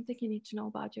way, there's something you need to know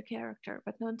about your character,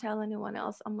 but don't tell anyone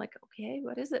else." I'm like, "Okay,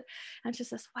 what is it?" And she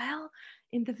says, "Well,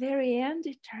 in the very end,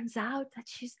 it turns out that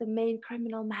she's the main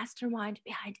criminal mastermind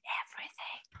behind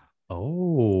everything."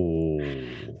 Oh.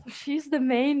 She's the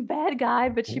main bad guy,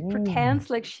 but she Oh. pretends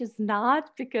like she's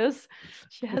not because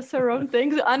she has her own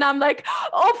things. And I'm like,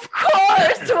 of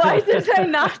course, why did I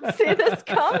not see this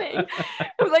coming?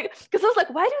 I'm like, because I was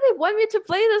like, why do they want me to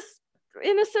play this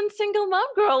innocent single mom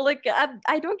girl? Like,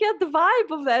 I don't get the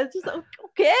vibe of that. It's just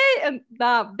okay, and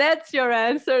nah, that's your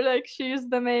answer. Like, she's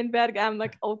the main bad guy. I'm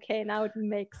like, okay, now it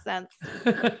makes sense.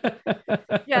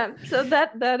 Yeah, so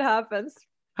that happens.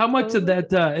 How much of So,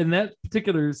 that, in that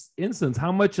particular instance,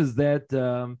 how much does that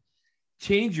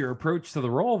change your approach to the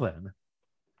role then?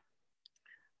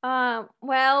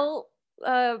 well,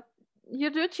 you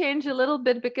do change a little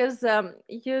bit because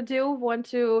you do want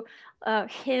to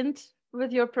hint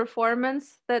with your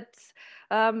performance that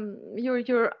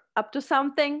you're up to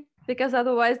something, because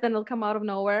otherwise then it'll come out of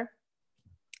nowhere.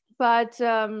 But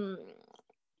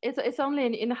it's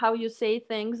only in how you say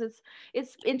things.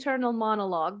 It's internal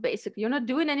monologue, basically. You're not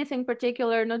doing anything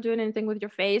particular, not doing anything with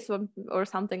your face or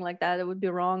something like that. It would be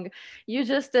wrong. You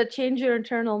just change your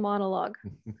internal monologue,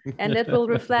 and that will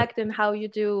reflect in how you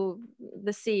do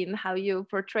the scene, how you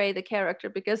portray the character.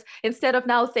 Because instead of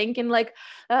now thinking like,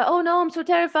 oh no, I'm so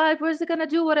terrified, what's it gonna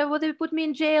do, what they put me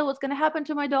in jail, what's gonna happen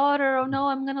to my daughter, oh no,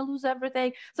 I'm gonna lose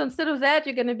everything. So instead of that,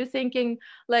 you're gonna be thinking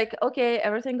like, okay,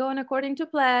 everything going according to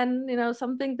plan,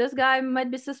 something, this guy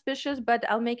might be suspicious, but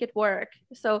I'll make it work.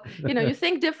 So you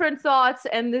think different thoughts,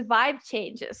 and the vibe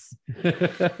changes.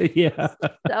 Yeah.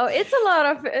 So it's a lot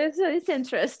of it's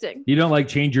interesting. You don't like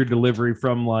change your delivery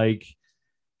from like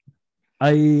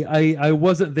I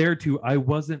wasn't there to I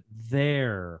wasn't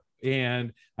there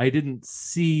and I didn't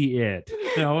see it.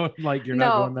 Like you're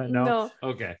not going No, that. No. no.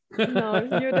 Okay.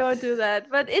 No, you don't do that.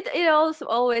 But it also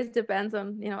always depends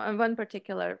on, on one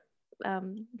particular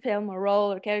film or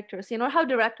role or character scene, or how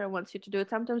director wants you to do it.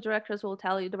 Sometimes director will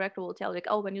tell you like,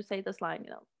 oh, when you say this line,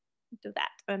 do that.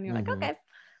 And you're like, Mhm. okay,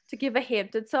 to give a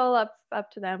hint. It's all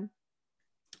up to them.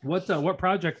 What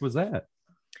project was that?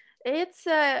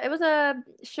 It was a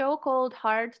show called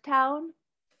Hard Town.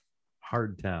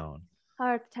 Hard Town.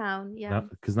 Hard Town, yeah. Now,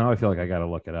 because now I feel like I got to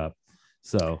look it up.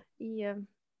 So Yeah.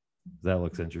 that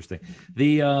looks interesting.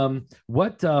 The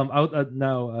what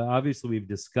now obviously we've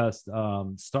discussed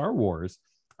Star Wars.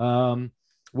 Um,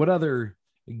 what other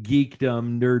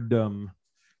geekdom, nerddom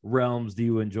realms do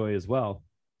you enjoy as well?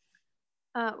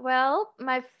 Well,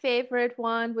 my favorite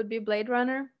one would be Blade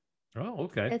Runner. Oh,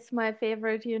 okay. It's my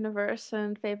favorite universe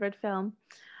and favorite film.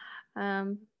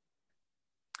 Um,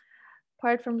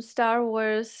 apart from Star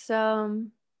Wars, I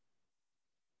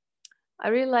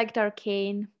really liked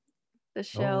Arcane, the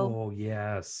show. Oh,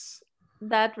 yes.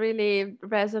 That really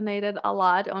resonated a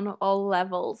lot on all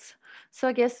levels. So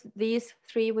I guess these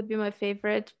three would be my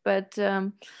favorite, but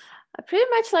I pretty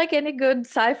much like any good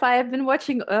sci-fi. I've been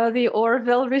watching the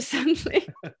Orville recently.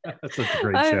 That's such a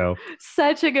great I'm show.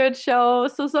 such a good show.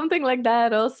 So something like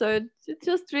that also. It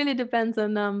just really depends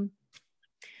on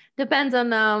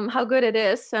how good it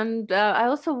is. And I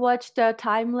also watched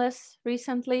Timeless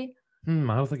recently. I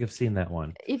don't think I've seen that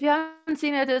one. If you haven't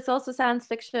seen it, it's also science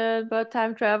fiction, but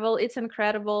time travel. It's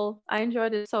incredible. I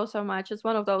enjoyed it so much. It's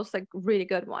one of those like really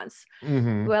good ones.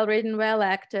 Mm-hmm. Well written, well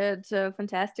acted,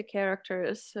 fantastic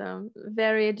characters,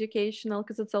 very educational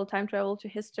because it's all time travel to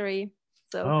history.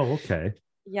 So Oh, okay.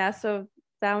 yeah, so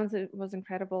that one was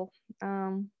incredible.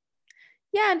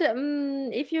 Yeah,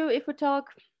 and if we talk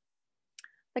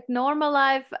like normal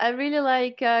life, I really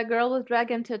like Girl with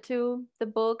Dragon Tattoo, the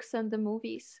books and the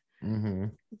movies. Mm-hmm.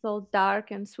 It's all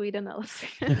dark and sweet and all.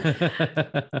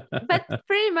 But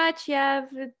pretty much, yeah,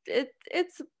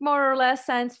 it's more or less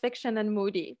science fiction and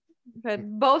moody.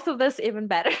 But both of this even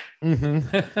better.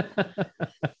 Mm-hmm.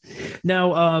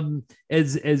 Now,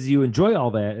 as you enjoy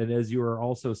all that, and as you are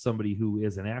also somebody who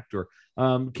is an actor,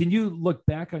 can you look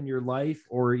back on your life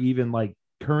or even like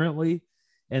currently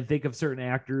and think of certain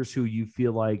actors who you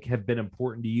feel like have been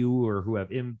important to you or who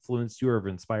have influenced you or have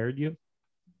inspired you?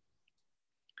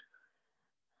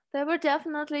 There were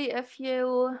definitely a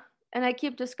few, and I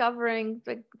keep discovering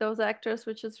like those actors,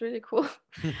 which is really cool.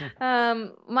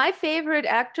 My favorite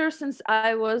actor since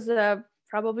I was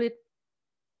probably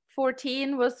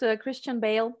 14 was Christian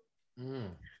Bale. Mm.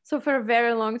 So for a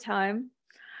very long time,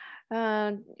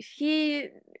 he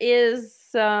is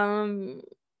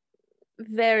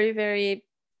very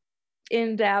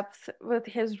in depth with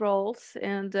his roles,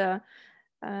 and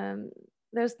um,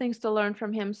 there's things to learn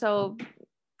from him. So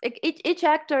each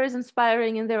actor is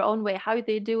inspiring in their own way how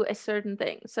they do a certain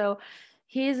thing. So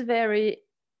he's very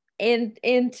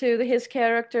into his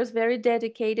characters, very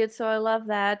dedicated. So I love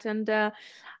that, and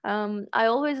I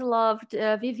always loved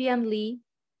Vivian Lee.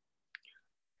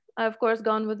 Of course,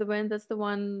 Gone with the Wind. That's the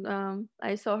one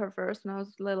I saw her first when I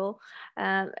was little,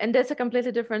 and that's a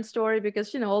completely different story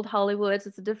because old Hollywood.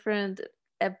 It's a different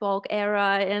epoch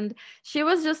era, and she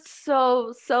was just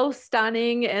so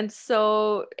stunning and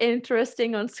so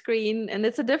interesting on screen. And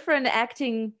it's a different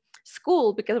acting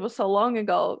school because it was so long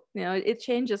ago. It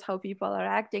changes how people are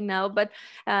acting now, but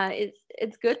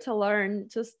it's good to learn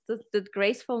just the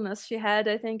gracefulness she had.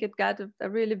 I think it got a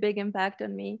really big impact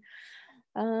on me.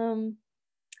 Um,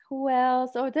 who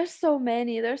else? Oh, there's so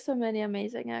many. There's so many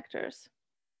amazing actors.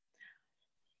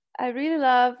 I really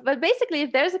love, but basically,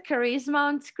 if there's a charisma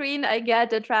on screen, I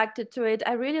get attracted to it.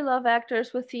 I really love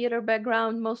actors with theater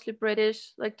background, mostly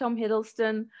British, like Tom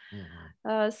Hiddleston,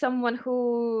 Mhm. someone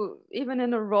who, even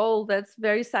in a role that's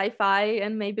very sci-fi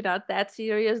and maybe not that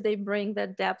serious, they bring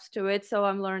that depth to it. So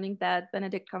I'm learning that.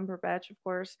 Benedict Cumberbatch, of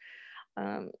course.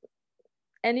 Um,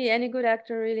 any good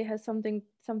actor really has something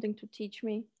to teach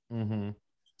me. Mhm.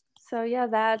 So yeah,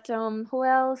 that who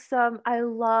else? I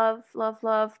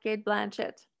love Kate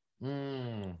Blanchett.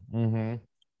 Mhm.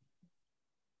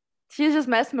 She's just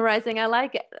mesmerizing. I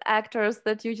like actors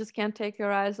that you just can't take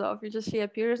your eyes off. She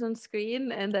appears on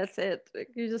screen and that's it. Like,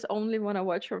 you just only want to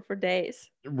watch her for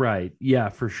days. Right. Yeah,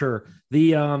 for sure.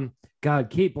 The God,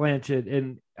 Kate Blanchett,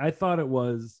 and I thought it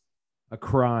was a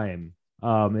crime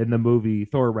in the movie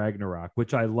Thor Ragnarok,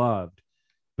 which I loved,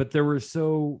 but there were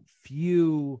so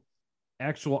few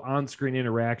actual on-screen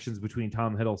interactions between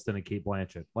Tom Hiddleston and Kate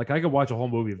Blanchett. Like I could watch a whole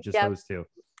movie of just Yeah, those two.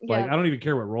 Like yeah, I don't even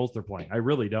care what roles they're playing. I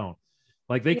really don't.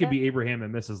 Like they could yeah, be Abraham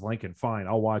and Mrs. Lincoln. Fine,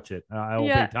 I'll watch it. I will pay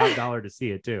yeah. top dollar to see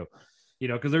it too.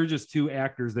 Because they're just two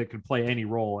actors that can play any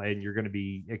role, and you're going to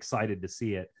be excited to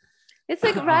see it. It's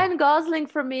like Ryan Gosling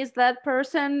for me is that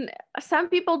person. Some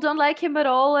people don't like him at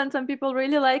all, and some people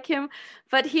really like him.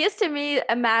 But he is to me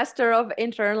a master of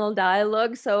internal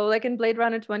dialogue. So, like in Blade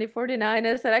Runner 2049,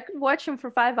 I said I could watch him for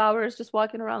 5 hours just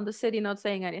walking around the city, not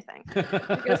saying anything,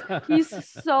 because he's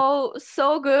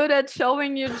so good at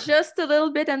showing you just a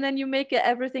little bit, and then you make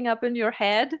everything up in your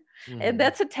head, and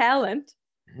that's a talent.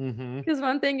 Because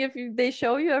one thing, if they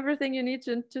show you everything you need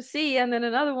to see, and then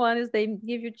another one is they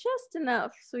give you just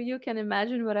enough so you can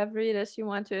imagine whatever it is you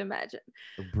want to imagine.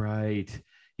 Right.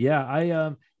 Yeah.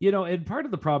 And part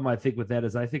of the problem I think with that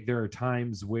is I think there are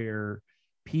times where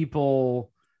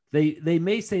people they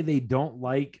may say they don't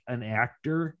like an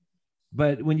actor,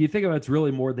 but when you think about it, it's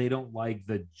really more they don't like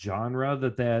the genre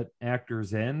that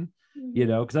actor's in,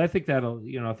 because I think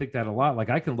I think that a lot. Like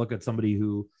I can look at somebody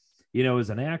who, is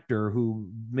an actor who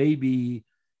may be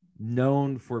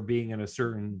known for being in a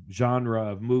certain genre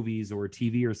of movies or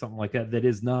TV or something like that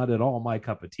is not at all my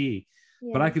cup of tea.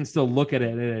 Yeah. But I can still look at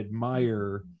it and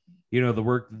admire, the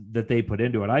work that they put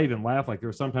into it. I even laugh, like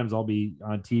there's sometimes I'll be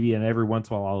on TV and every once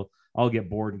in a while I'll get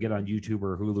bored and get on YouTube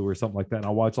or Hulu or something like that. And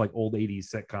I'll watch like old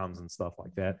 80s sitcoms and stuff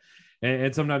like that.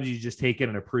 And sometimes you just take it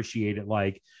and appreciate it.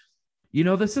 Like,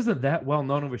 this isn't that well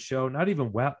known of a show, not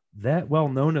even that well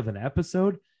known of an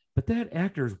episode, but that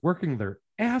actor is working their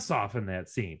ass off in that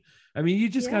scene. I mean, you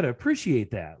just got to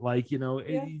appreciate that. Like,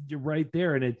 you're right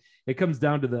there. And it comes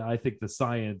down to I think the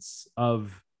science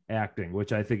of acting,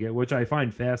 which I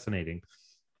find fascinating.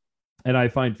 And I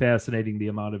find fascinating the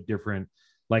amount of different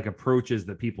like approaches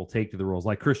that people take to the roles,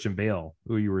 like Christian Bale,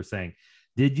 who you were saying.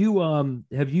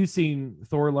 Have you seen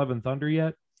Thor: Love and Thunder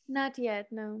yet? Not yet,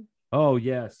 no. Oh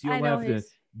yes, you'll have to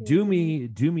do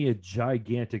me a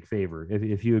gigantic favor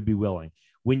if you would be willing.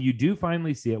 When you do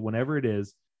finally see it, whenever it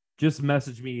is, just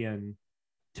message me and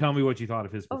tell me what you thought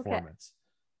of his performance.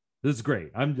 Okay. This is great.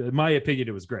 In my opinion,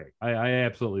 it was great. I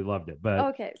absolutely loved it.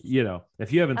 But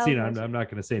if you haven't seen it, I'm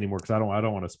not going to say anymore because I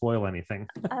don't want to spoil anything.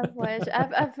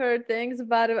 I've heard things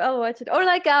about it. I'll watch it. Or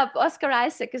like Oscar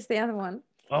Isaac is the other one.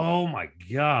 Oh my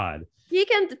God. He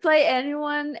can play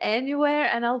anyone, anywhere,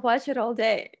 and I'll watch it all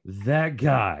day. That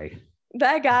guy,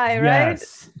 right?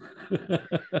 Yes.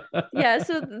 Yeah,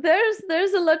 so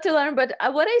there's a lot to learn, but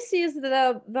what I see is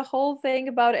the whole thing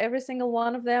about every single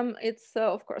one of them, it's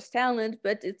of course talent,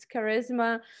 but it's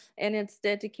charisma and it's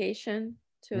dedication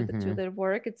to their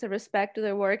work. It's a respect to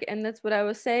their work, and that's what I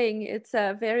was saying. It's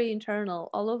very internal.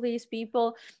 All of these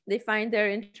people, they find their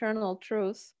internal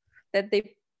truth that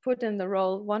they put in the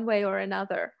role one way or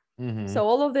another. So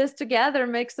all of this together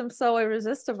makes them so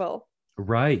irresistible.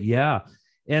 Right. Yeah.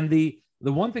 And the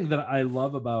one thing that I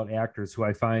love about actors who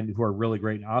I find who are really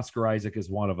great, and Oscar Isaac is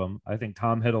one of them. I think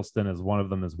Tom Hiddleston is one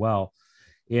of them as well.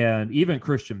 And even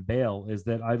Christian Bale, is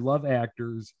that I love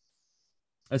actors,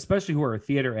 especially who are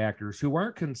theater actors, who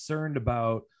aren't concerned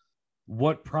about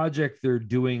what project they're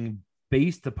doing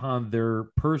based upon their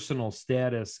personal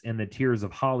status in the tiers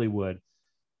of Hollywood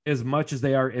as much as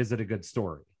they are, is it a good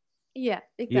story? Yeah,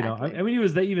 exactly. I mean, he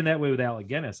was even that way with Alec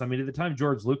Guinness. I mean, at the time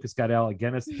George Lucas got Alec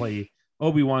Guinness to play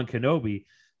Obi-Wan Kenobi,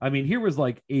 I mean, here was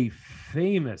like a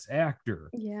famous actor.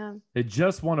 Yeah. It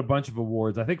just won a bunch of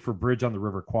awards, I think for Bridge on the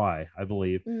River Kwai, I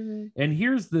believe. And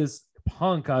here's this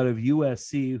punk out of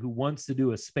USC who wants to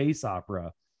do a space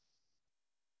opera.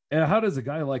 And how does a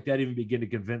guy like that even begin to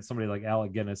convince somebody like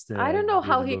Alec Guinness to? I don't know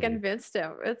how he convinced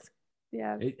him.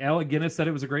 Alec Guinness said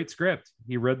it was a great script.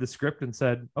 He read the script and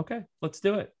said, okay, let's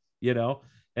do it.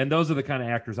 And those are the kind of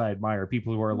actors I admire.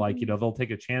 People who are like, they'll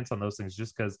take a chance on those things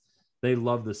just because they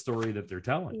love the story that they're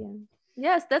telling.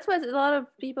 Yeah. Yes, that's why a lot of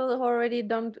people who already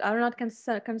are not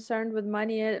concerned with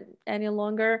money any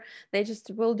longer. They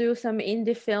just will do some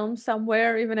indie film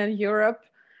somewhere, even in Europe,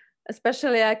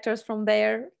 especially actors from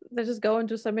there. They just go and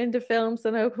do some indie films,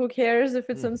 and who cares if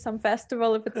it's on some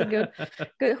festival, if it's a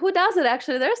good. Who does it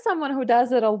actually? There's someone who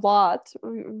does it a lot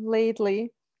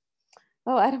lately.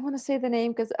 Oh, I don't want to say the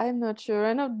name because I'm not sure.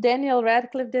 I know Daniel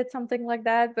Radcliffe did something like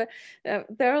that, but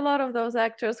there are a lot of those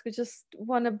actors who just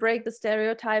want to break the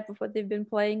stereotype of what they've been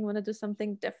playing, want to do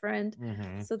something different.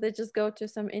 So they just go to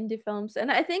some indie films.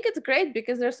 And I think it's great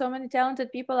because there's so many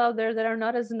talented people out there that are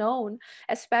not as known,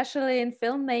 especially in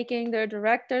filmmaking. They're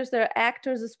directors, they're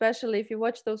actors, especially if you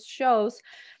watch those shows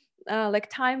like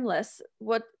Timeless.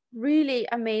 What really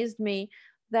amazed me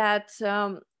that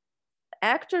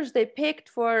actors they picked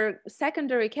for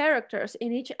secondary characters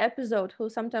in each episode who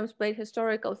sometimes played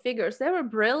historical figures, they were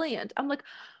brilliant. I'm like,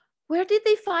 where did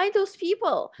they find those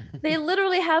people? They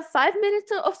literally have 5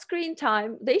 minutes of screen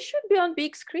time. They should be on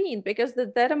big screen because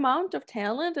that amount of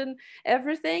talent and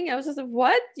everything. I was just like,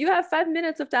 what? You have 5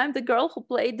 minutes of time? The girl who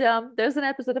played, there's an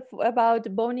episode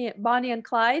about Bonnie and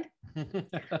Clyde.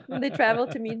 When they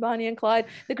traveled to meet Bonnie and Clyde.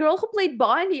 The girl who played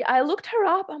Bonnie, I looked her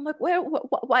up. I'm like,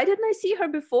 why didn't I see her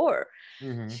before?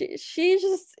 Mm-hmm. She's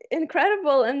just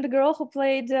incredible. And the girl who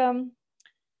played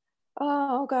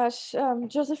oh gosh,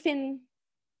 Josephine,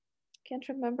 can't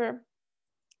remember.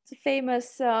 It's a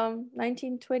famous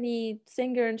 1920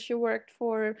 singer, and she worked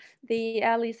for the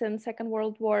Allies in Second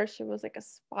World War. She was like a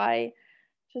spy.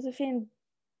 Josephine,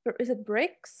 is it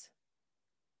Briggs?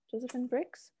 Josephine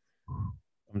Briggs?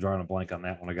 I'm drawing a blank on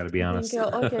that one. I got to be I think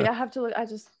honest. okay, I have to look. I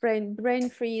just brain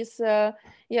freeze. Yeah,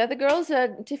 the girl's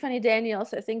Tiffany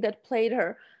Daniels, I think, that played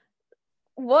her.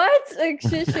 What? Like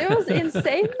she was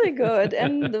insanely good.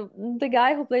 And the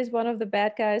guy who plays one of the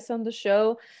bad guys on the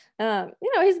show,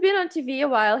 he's been on TV a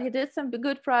while. He did some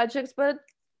good projects, but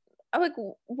I'm like,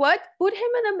 what? Put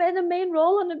him in a main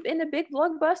role in a big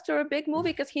blockbuster or a big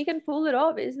movie, because he can pull it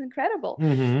off. It's incredible.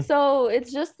 Mm-hmm. So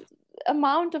it's just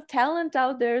amount of talent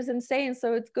out there is insane.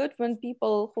 So it's good when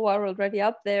people who are already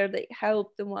up there, they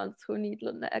help the ones who need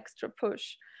an extra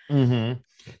push. Mm-hmm.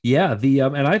 Yeah,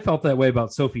 and I felt that way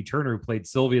about Sophie Turner, who played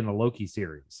Sylvie in the Loki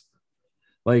series.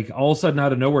 Like all of a sudden,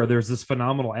 out of nowhere, there's this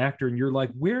phenomenal actor, and you're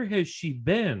like, where has she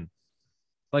been?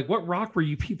 Like, what rock were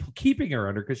you people keeping her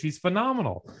under? Because she's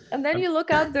phenomenal. And then you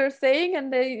look out their thing,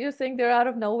 and you think they're out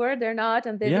of nowhere. They're not.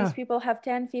 And Yeah. these people have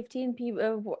 10, 15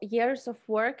 years of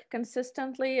work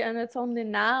consistently. And it's only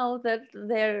now that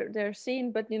they're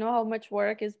seen. But you know how much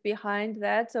work is behind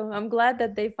that. So I'm glad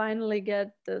that they finally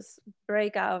get this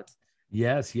breakout.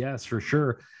 Yes, for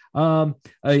sure.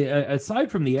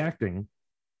 Aside from the acting,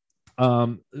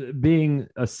 being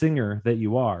a singer that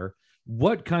you are,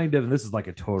 what kind of, and this is like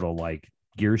a total like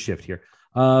gear shift here,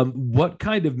 what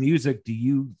kind of music do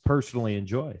you personally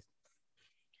enjoy?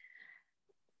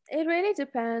 It really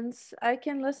depends. I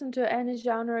can listen to any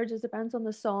genre. It just depends on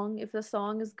the song. If the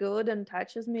song is good and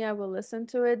touches me, I will listen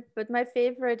to it. But my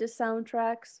favorite is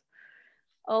soundtracks.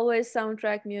 Always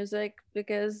soundtrack music,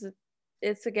 because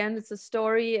it's a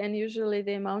story, and usually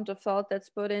the amount of thought that's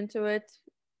put into it,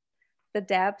 the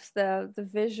depth, the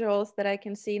visuals that I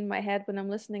can see in my head when I'm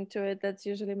listening to it, that's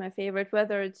usually my favorite,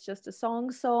 whether it's just a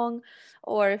song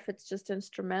or if it's just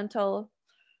instrumental.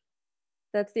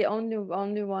 That's the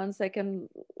only ones I can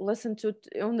listen to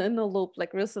in a loop,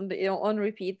 like recently, on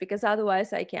repeat, because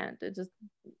otherwise I can't. It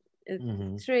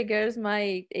triggers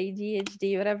my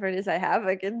ADHD, whatever it is I have.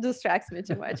 Like, it distracts me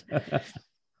too much.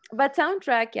 But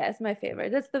soundtrack, yes, my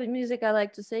favorite. That's the music I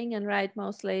like to sing and write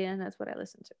mostly, and that's what I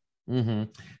listen to. Mm-hmm.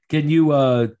 Can you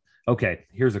okay,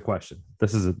 here's a question.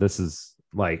 This is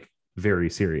like very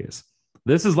serious.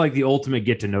 This is like the ultimate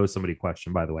get to know somebody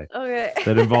question, by the way. Okay.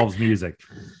 That involves music.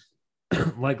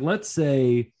 Like, let's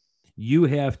say you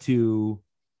have to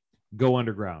go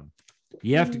underground.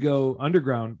 You have to go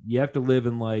underground. You have to live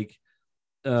in like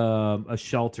a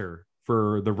shelter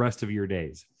for the rest of your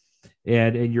days.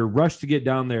 And you're rushed to get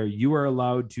down there. You are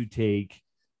allowed to take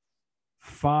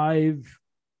 5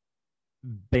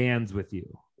 bands with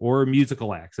you, or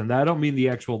musical acts. And I don't mean the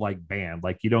actual like band.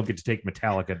 Like, you don't get to take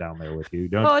Metallica down there with you.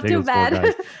 Don't take too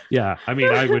bad. Yeah, I mean,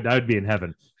 I'd be in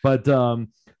heaven. But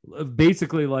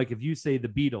basically, like, if you say the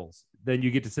Beatles, then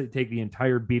you get to take the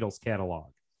entire Beatles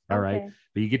catalog. All right,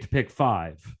 but you get to pick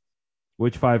 5.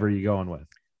 Which 5 are you going with?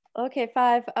 Okay,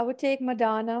 5. I would take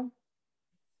Madonna.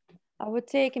 I would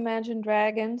take Imagine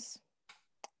Dragons.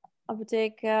 I would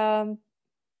take Hans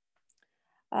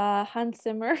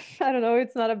Zimmer. I don't know,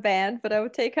 it's not a band, but I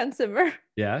would take Hans Zimmer.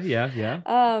 Yeah.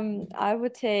 I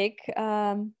would take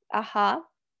Aha,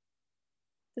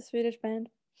 the Swedish band.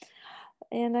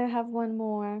 And I have one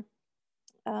more.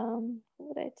 What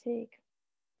would I take?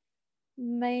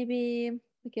 Maybe,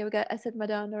 okay, I said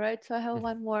Madonna, right? So I have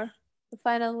one more. The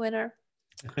final winner.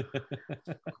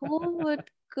 Who would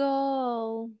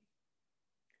go?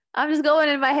 I'm just going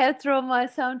in my head through my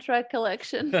soundtrack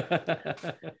collection.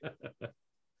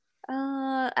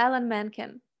 Alan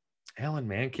Menken. Alan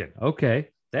Menken. Okay.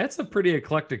 That's a pretty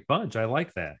eclectic bunch. I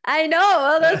like that. I know.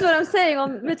 Well, that's what I'm saying.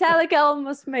 Metallica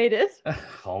almost made it.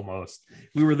 Almost.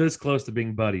 We were this close to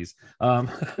being buddies. That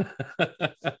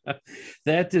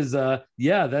is,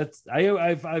 that's,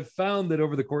 I've found that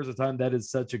over the course of time, that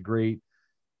is such a great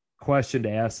question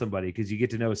to ask somebody, because you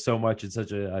get to know so much in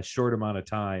such a short amount of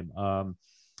time.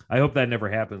 I hope that never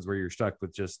happens where you're stuck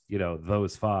with just,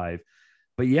 those 5.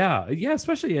 But yeah,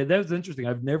 especially, that was interesting.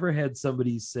 I've never had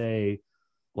somebody say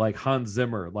like Hans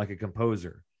Zimmer, like a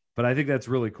composer, but I think that's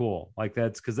really cool. Like,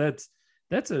 that's that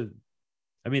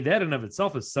in of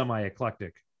itself is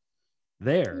semi-eclectic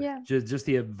there. Yeah. Just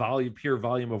the pure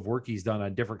volume of work he's done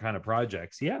on different kind of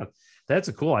projects. Yeah, that's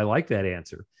cool. I like that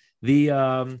answer.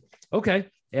 Okay.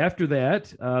 After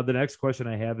that, the next question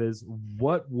I have is,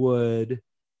 what would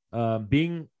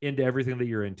being into everything that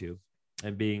you're into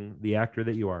and being the actor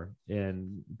that you are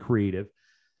and creative,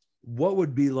 what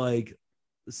would be like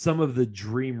some of the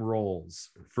dream roles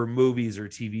for movies or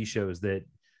TV shows that,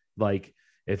 like,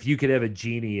 if you could have a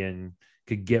genie and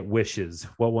could get wishes,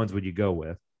 what ones would you go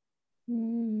with?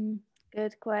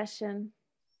 Good question.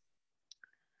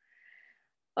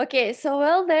 Okay, so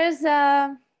well,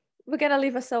 we're gonna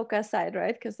leave Ahsoka aside,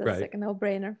 right? Because that's Right. like a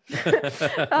no-brainer.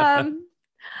 um,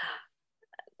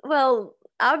 well,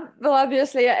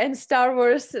 obviously, in Star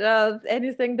Wars,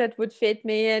 anything that would fit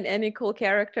me and any cool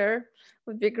character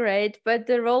would be great. But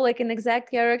the role, like an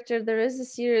exact character, there is a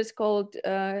series called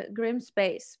Grim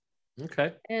Space,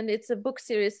 Okay. and it's a book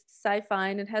series, sci-fi,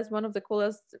 and it has one of the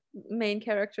coolest main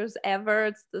characters ever.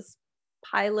 It's this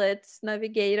pilot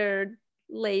navigator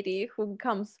lady who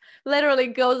comes literally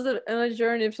goes on a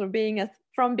journey from being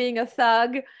a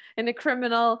thug and a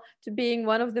criminal to being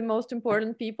one of the most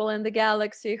important people in the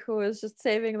galaxy who is just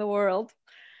saving the world,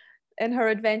 and her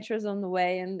adventures on the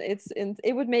way. And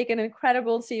it would make an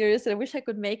incredible series. I wish I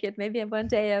could make it. Maybe one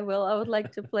day I will. I would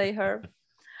like to play her.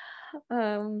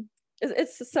 um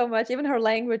it's so much. Even her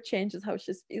language changes how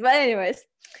she speaks. But anyways,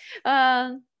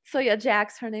 so yeah,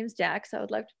 Jax, her name's Jax. I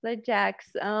would like to play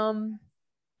Jax.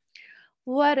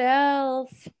 What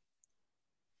else?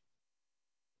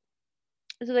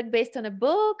 Is it like based on a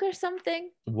book or something?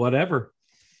 Whatever.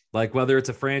 Like whether it's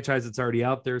a franchise that's already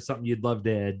out there, something you'd love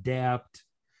to adapt.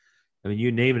 I mean,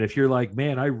 you name it. If you're like,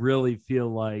 man, I really feel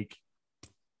like,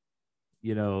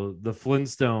 the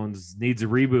Flintstones needs a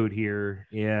reboot here,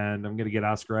 and I'm gonna get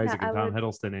Oscar Yeah, Isaac and Tom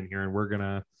Hiddleston in here, and we're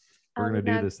gonna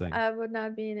do this thing. I would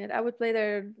not be in it. I would play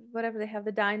their whatever they have,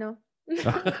 the dino.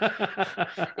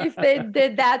 If they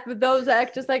did that with those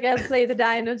actors, like I'd play the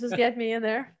dino, just get me in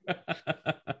there.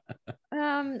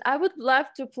 I would love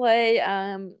to play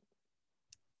a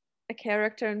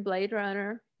character in Blade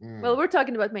Runner. Well, we're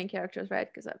talking about main characters, right?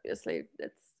 Because obviously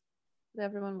that's what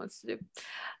everyone wants to do.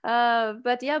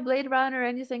 But yeah, Blade Runner,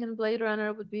 anything in Blade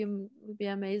Runner would be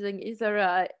amazing. Either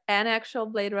an actual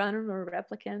Blade Runner or a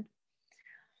replicant.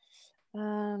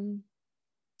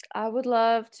 I would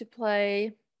love to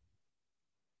play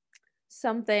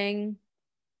something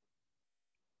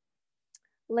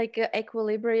like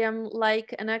Equilibrium,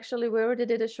 like, and actually we already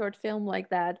did a short film like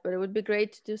that, but it would be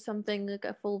great to do something like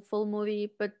a full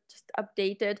movie, but just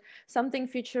updated, something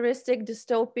futuristic,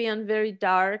 dystopian, very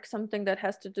dark, something that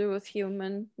has to do with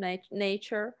human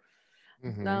nature.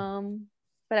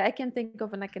 But I can think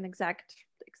of like an exact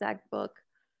book.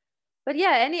 But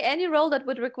yeah, any role that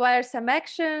would require some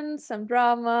action, some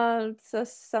drama, so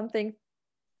something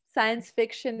science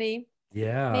fictiony.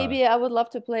 Yeah. Maybe I would love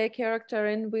to play a character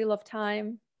in Wheel of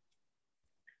Time.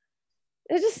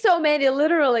 There's just so many,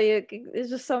 literally, there's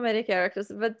just so many characters.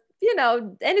 But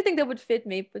anything that would fit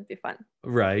me would be fun.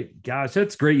 Right. Gosh,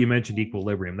 that's great. You mentioned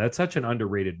Equilibrium. That's such an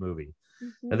underrated movie.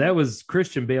 That Mm-hmm. was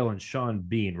Christian Bale and Sean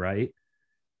Bean, right?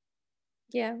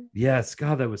 Yeah. Yes.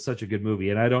 God, that was such a good movie.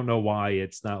 And I don't know why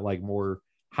it's not like more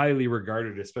highly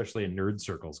regarded, especially in nerd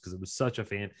circles, because it was such a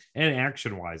fan. And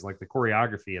action wise, like the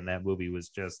choreography in that movie was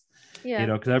just, Yeah,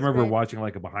 because I it's remember great. watching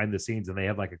like a behind the scenes, and they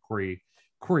had like a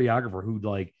choreographer who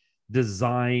like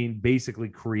designed, basically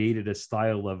created a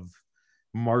style of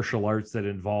martial arts that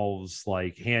involves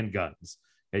like handguns,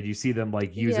 and you see them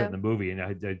like use it in Yeah. the movie.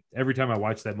 And every time I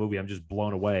watch that movie, I'm just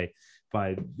blown away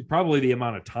by probably the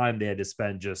amount of time they had to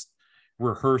spend just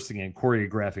rehearsing and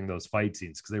choreographing those fight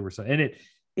scenes, because they were so in it.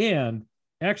 And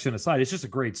action aside, it's just a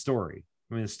great story.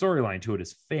 I mean, the storyline to it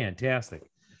is fantastic.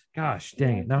 Gosh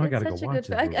dang Yeah, it, now I it's gotta go such a good watch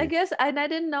film. that I movie. guess I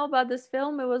didn't know about this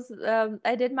film. It was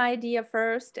I did my idea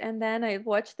first, and then I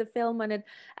watched the film, and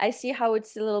I see how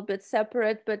it's a little bit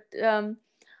separate, but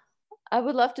I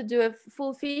would love to do a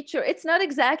full feature. It's not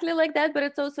exactly like that, but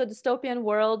it's also a dystopian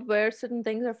world where certain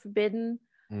things are forbidden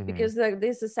Mm-hmm. because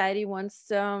this society wants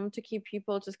to keep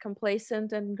people just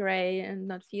complacent and gray and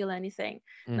not feel anything,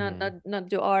 Mm-hmm. not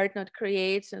do art, not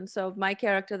create. And so my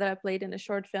character that I played in a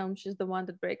short film, she's the one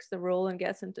that breaks the rule and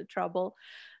gets into trouble.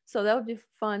 So that would be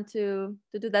fun to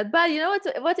do that. But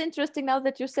what's interesting now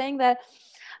that you're saying that,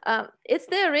 it's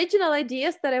the original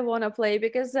ideas that I want to play,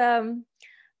 because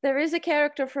there is a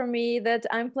character for me that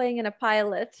I'm playing in a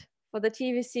pilot for the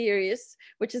TV series,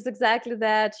 which is exactly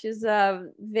that. She's a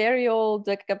very old,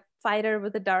 like a fighter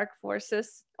with the dark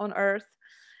forces on Earth.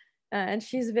 And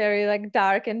she's very like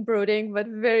dark and brooding, but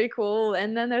very cool.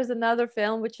 And then there's another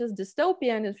film which is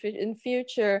dystopian in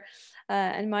future,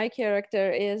 and my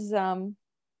character is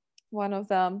one of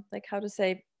them. Like how to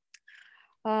say,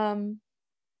 um,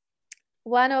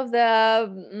 one of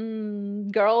the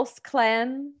girls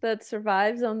clan that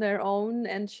survives on their own,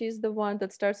 and she's the one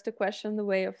that starts to question the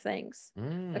way of things,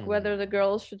 like whether the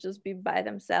girls should just be by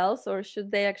themselves or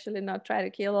should they actually not try to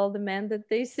kill all the men that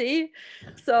they see.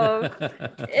 So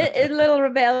it little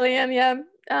rebellion, yeah.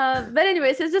 But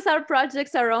anyways, it's just our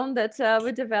projects, our own, that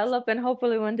we develop, and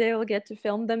hopefully one day we'll get to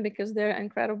film them because they're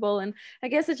incredible. And I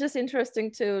guess it's just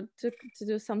interesting to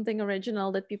do something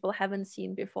original that people haven't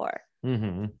seen before.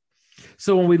 Mm-hmm.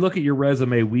 So when we look at your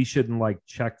resume, we shouldn't like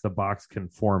check the box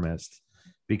conformist,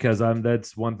 because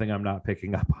that's one thing I'm not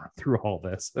picking up on through all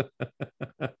this.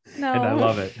 And I No.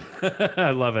 love it.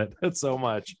 I love it so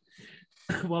much.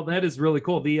 Well, that is really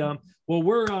cool. Well,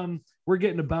 we're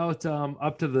getting about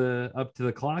up to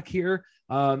the clock here.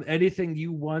 Anything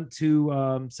you want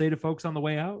to say to folks on the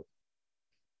way out?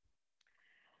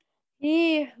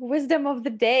 Wisdom of the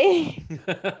day.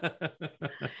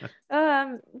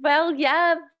 Well,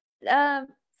 yeah. Um,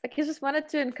 I just wanted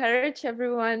to encourage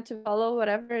everyone to follow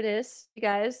whatever it is you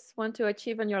guys want to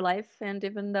achieve in your life. And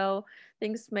even though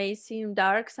things may seem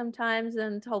dark sometimes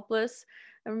and hopeless,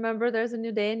 remember there's a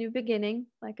new day, a new beginning,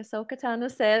 like Ahsoka Tano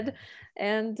said,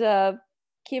 and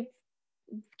keep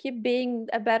keep being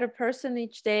a better person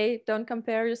each day. Don't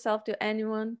compare yourself to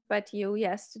anyone but you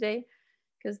yesterday,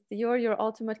 because you're your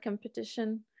ultimate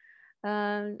competition.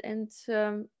 And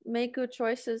make good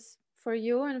choices for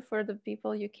you and for the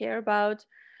people you care about,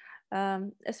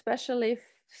 especially if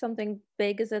something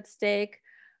big is at stake.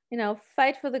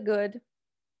 Fight for the good.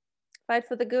 Fight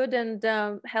for the good,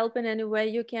 and help in any way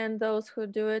you can those who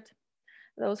do it,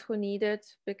 those who need it,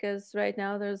 because right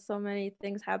now there's so many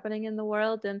things happening in the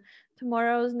world, and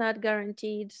tomorrow is not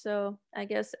guaranteed. So I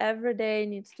guess every day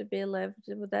needs to be lived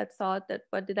with that thought that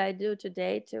what did I do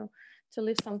today to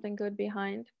leave something good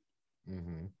behind.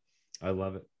 Mm-hmm. I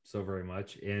love it so very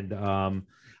much. And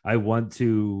I want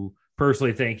to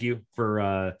personally thank you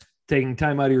for taking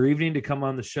time out of your evening to come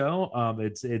on the show.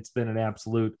 It's been an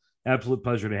absolute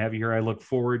pleasure to have you here. I look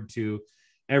forward to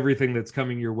everything that's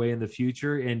coming your way in the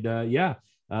future. And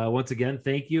once again,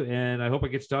 thank you. And I hope I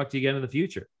get to talk to you again in the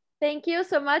future. Thank you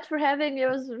so much for having me.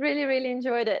 I was really, really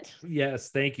enjoyed it.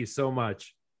 Yes, thank you so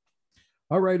much.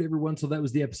 All right, everyone. So that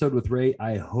was the episode with Rei.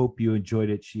 I hope you enjoyed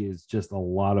it. She is just a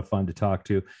lot of fun to talk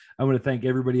to. I want to thank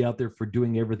everybody out there for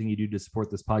doing everything you do to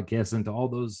support this podcast. And to all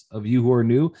those of you who are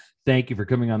new, thank you for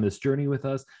coming on this journey with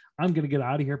us. I'm going to get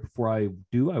out of here. Before I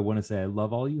do, I want to say I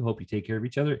love all you. Hope you take care of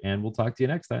each other, and we'll talk to you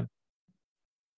next time.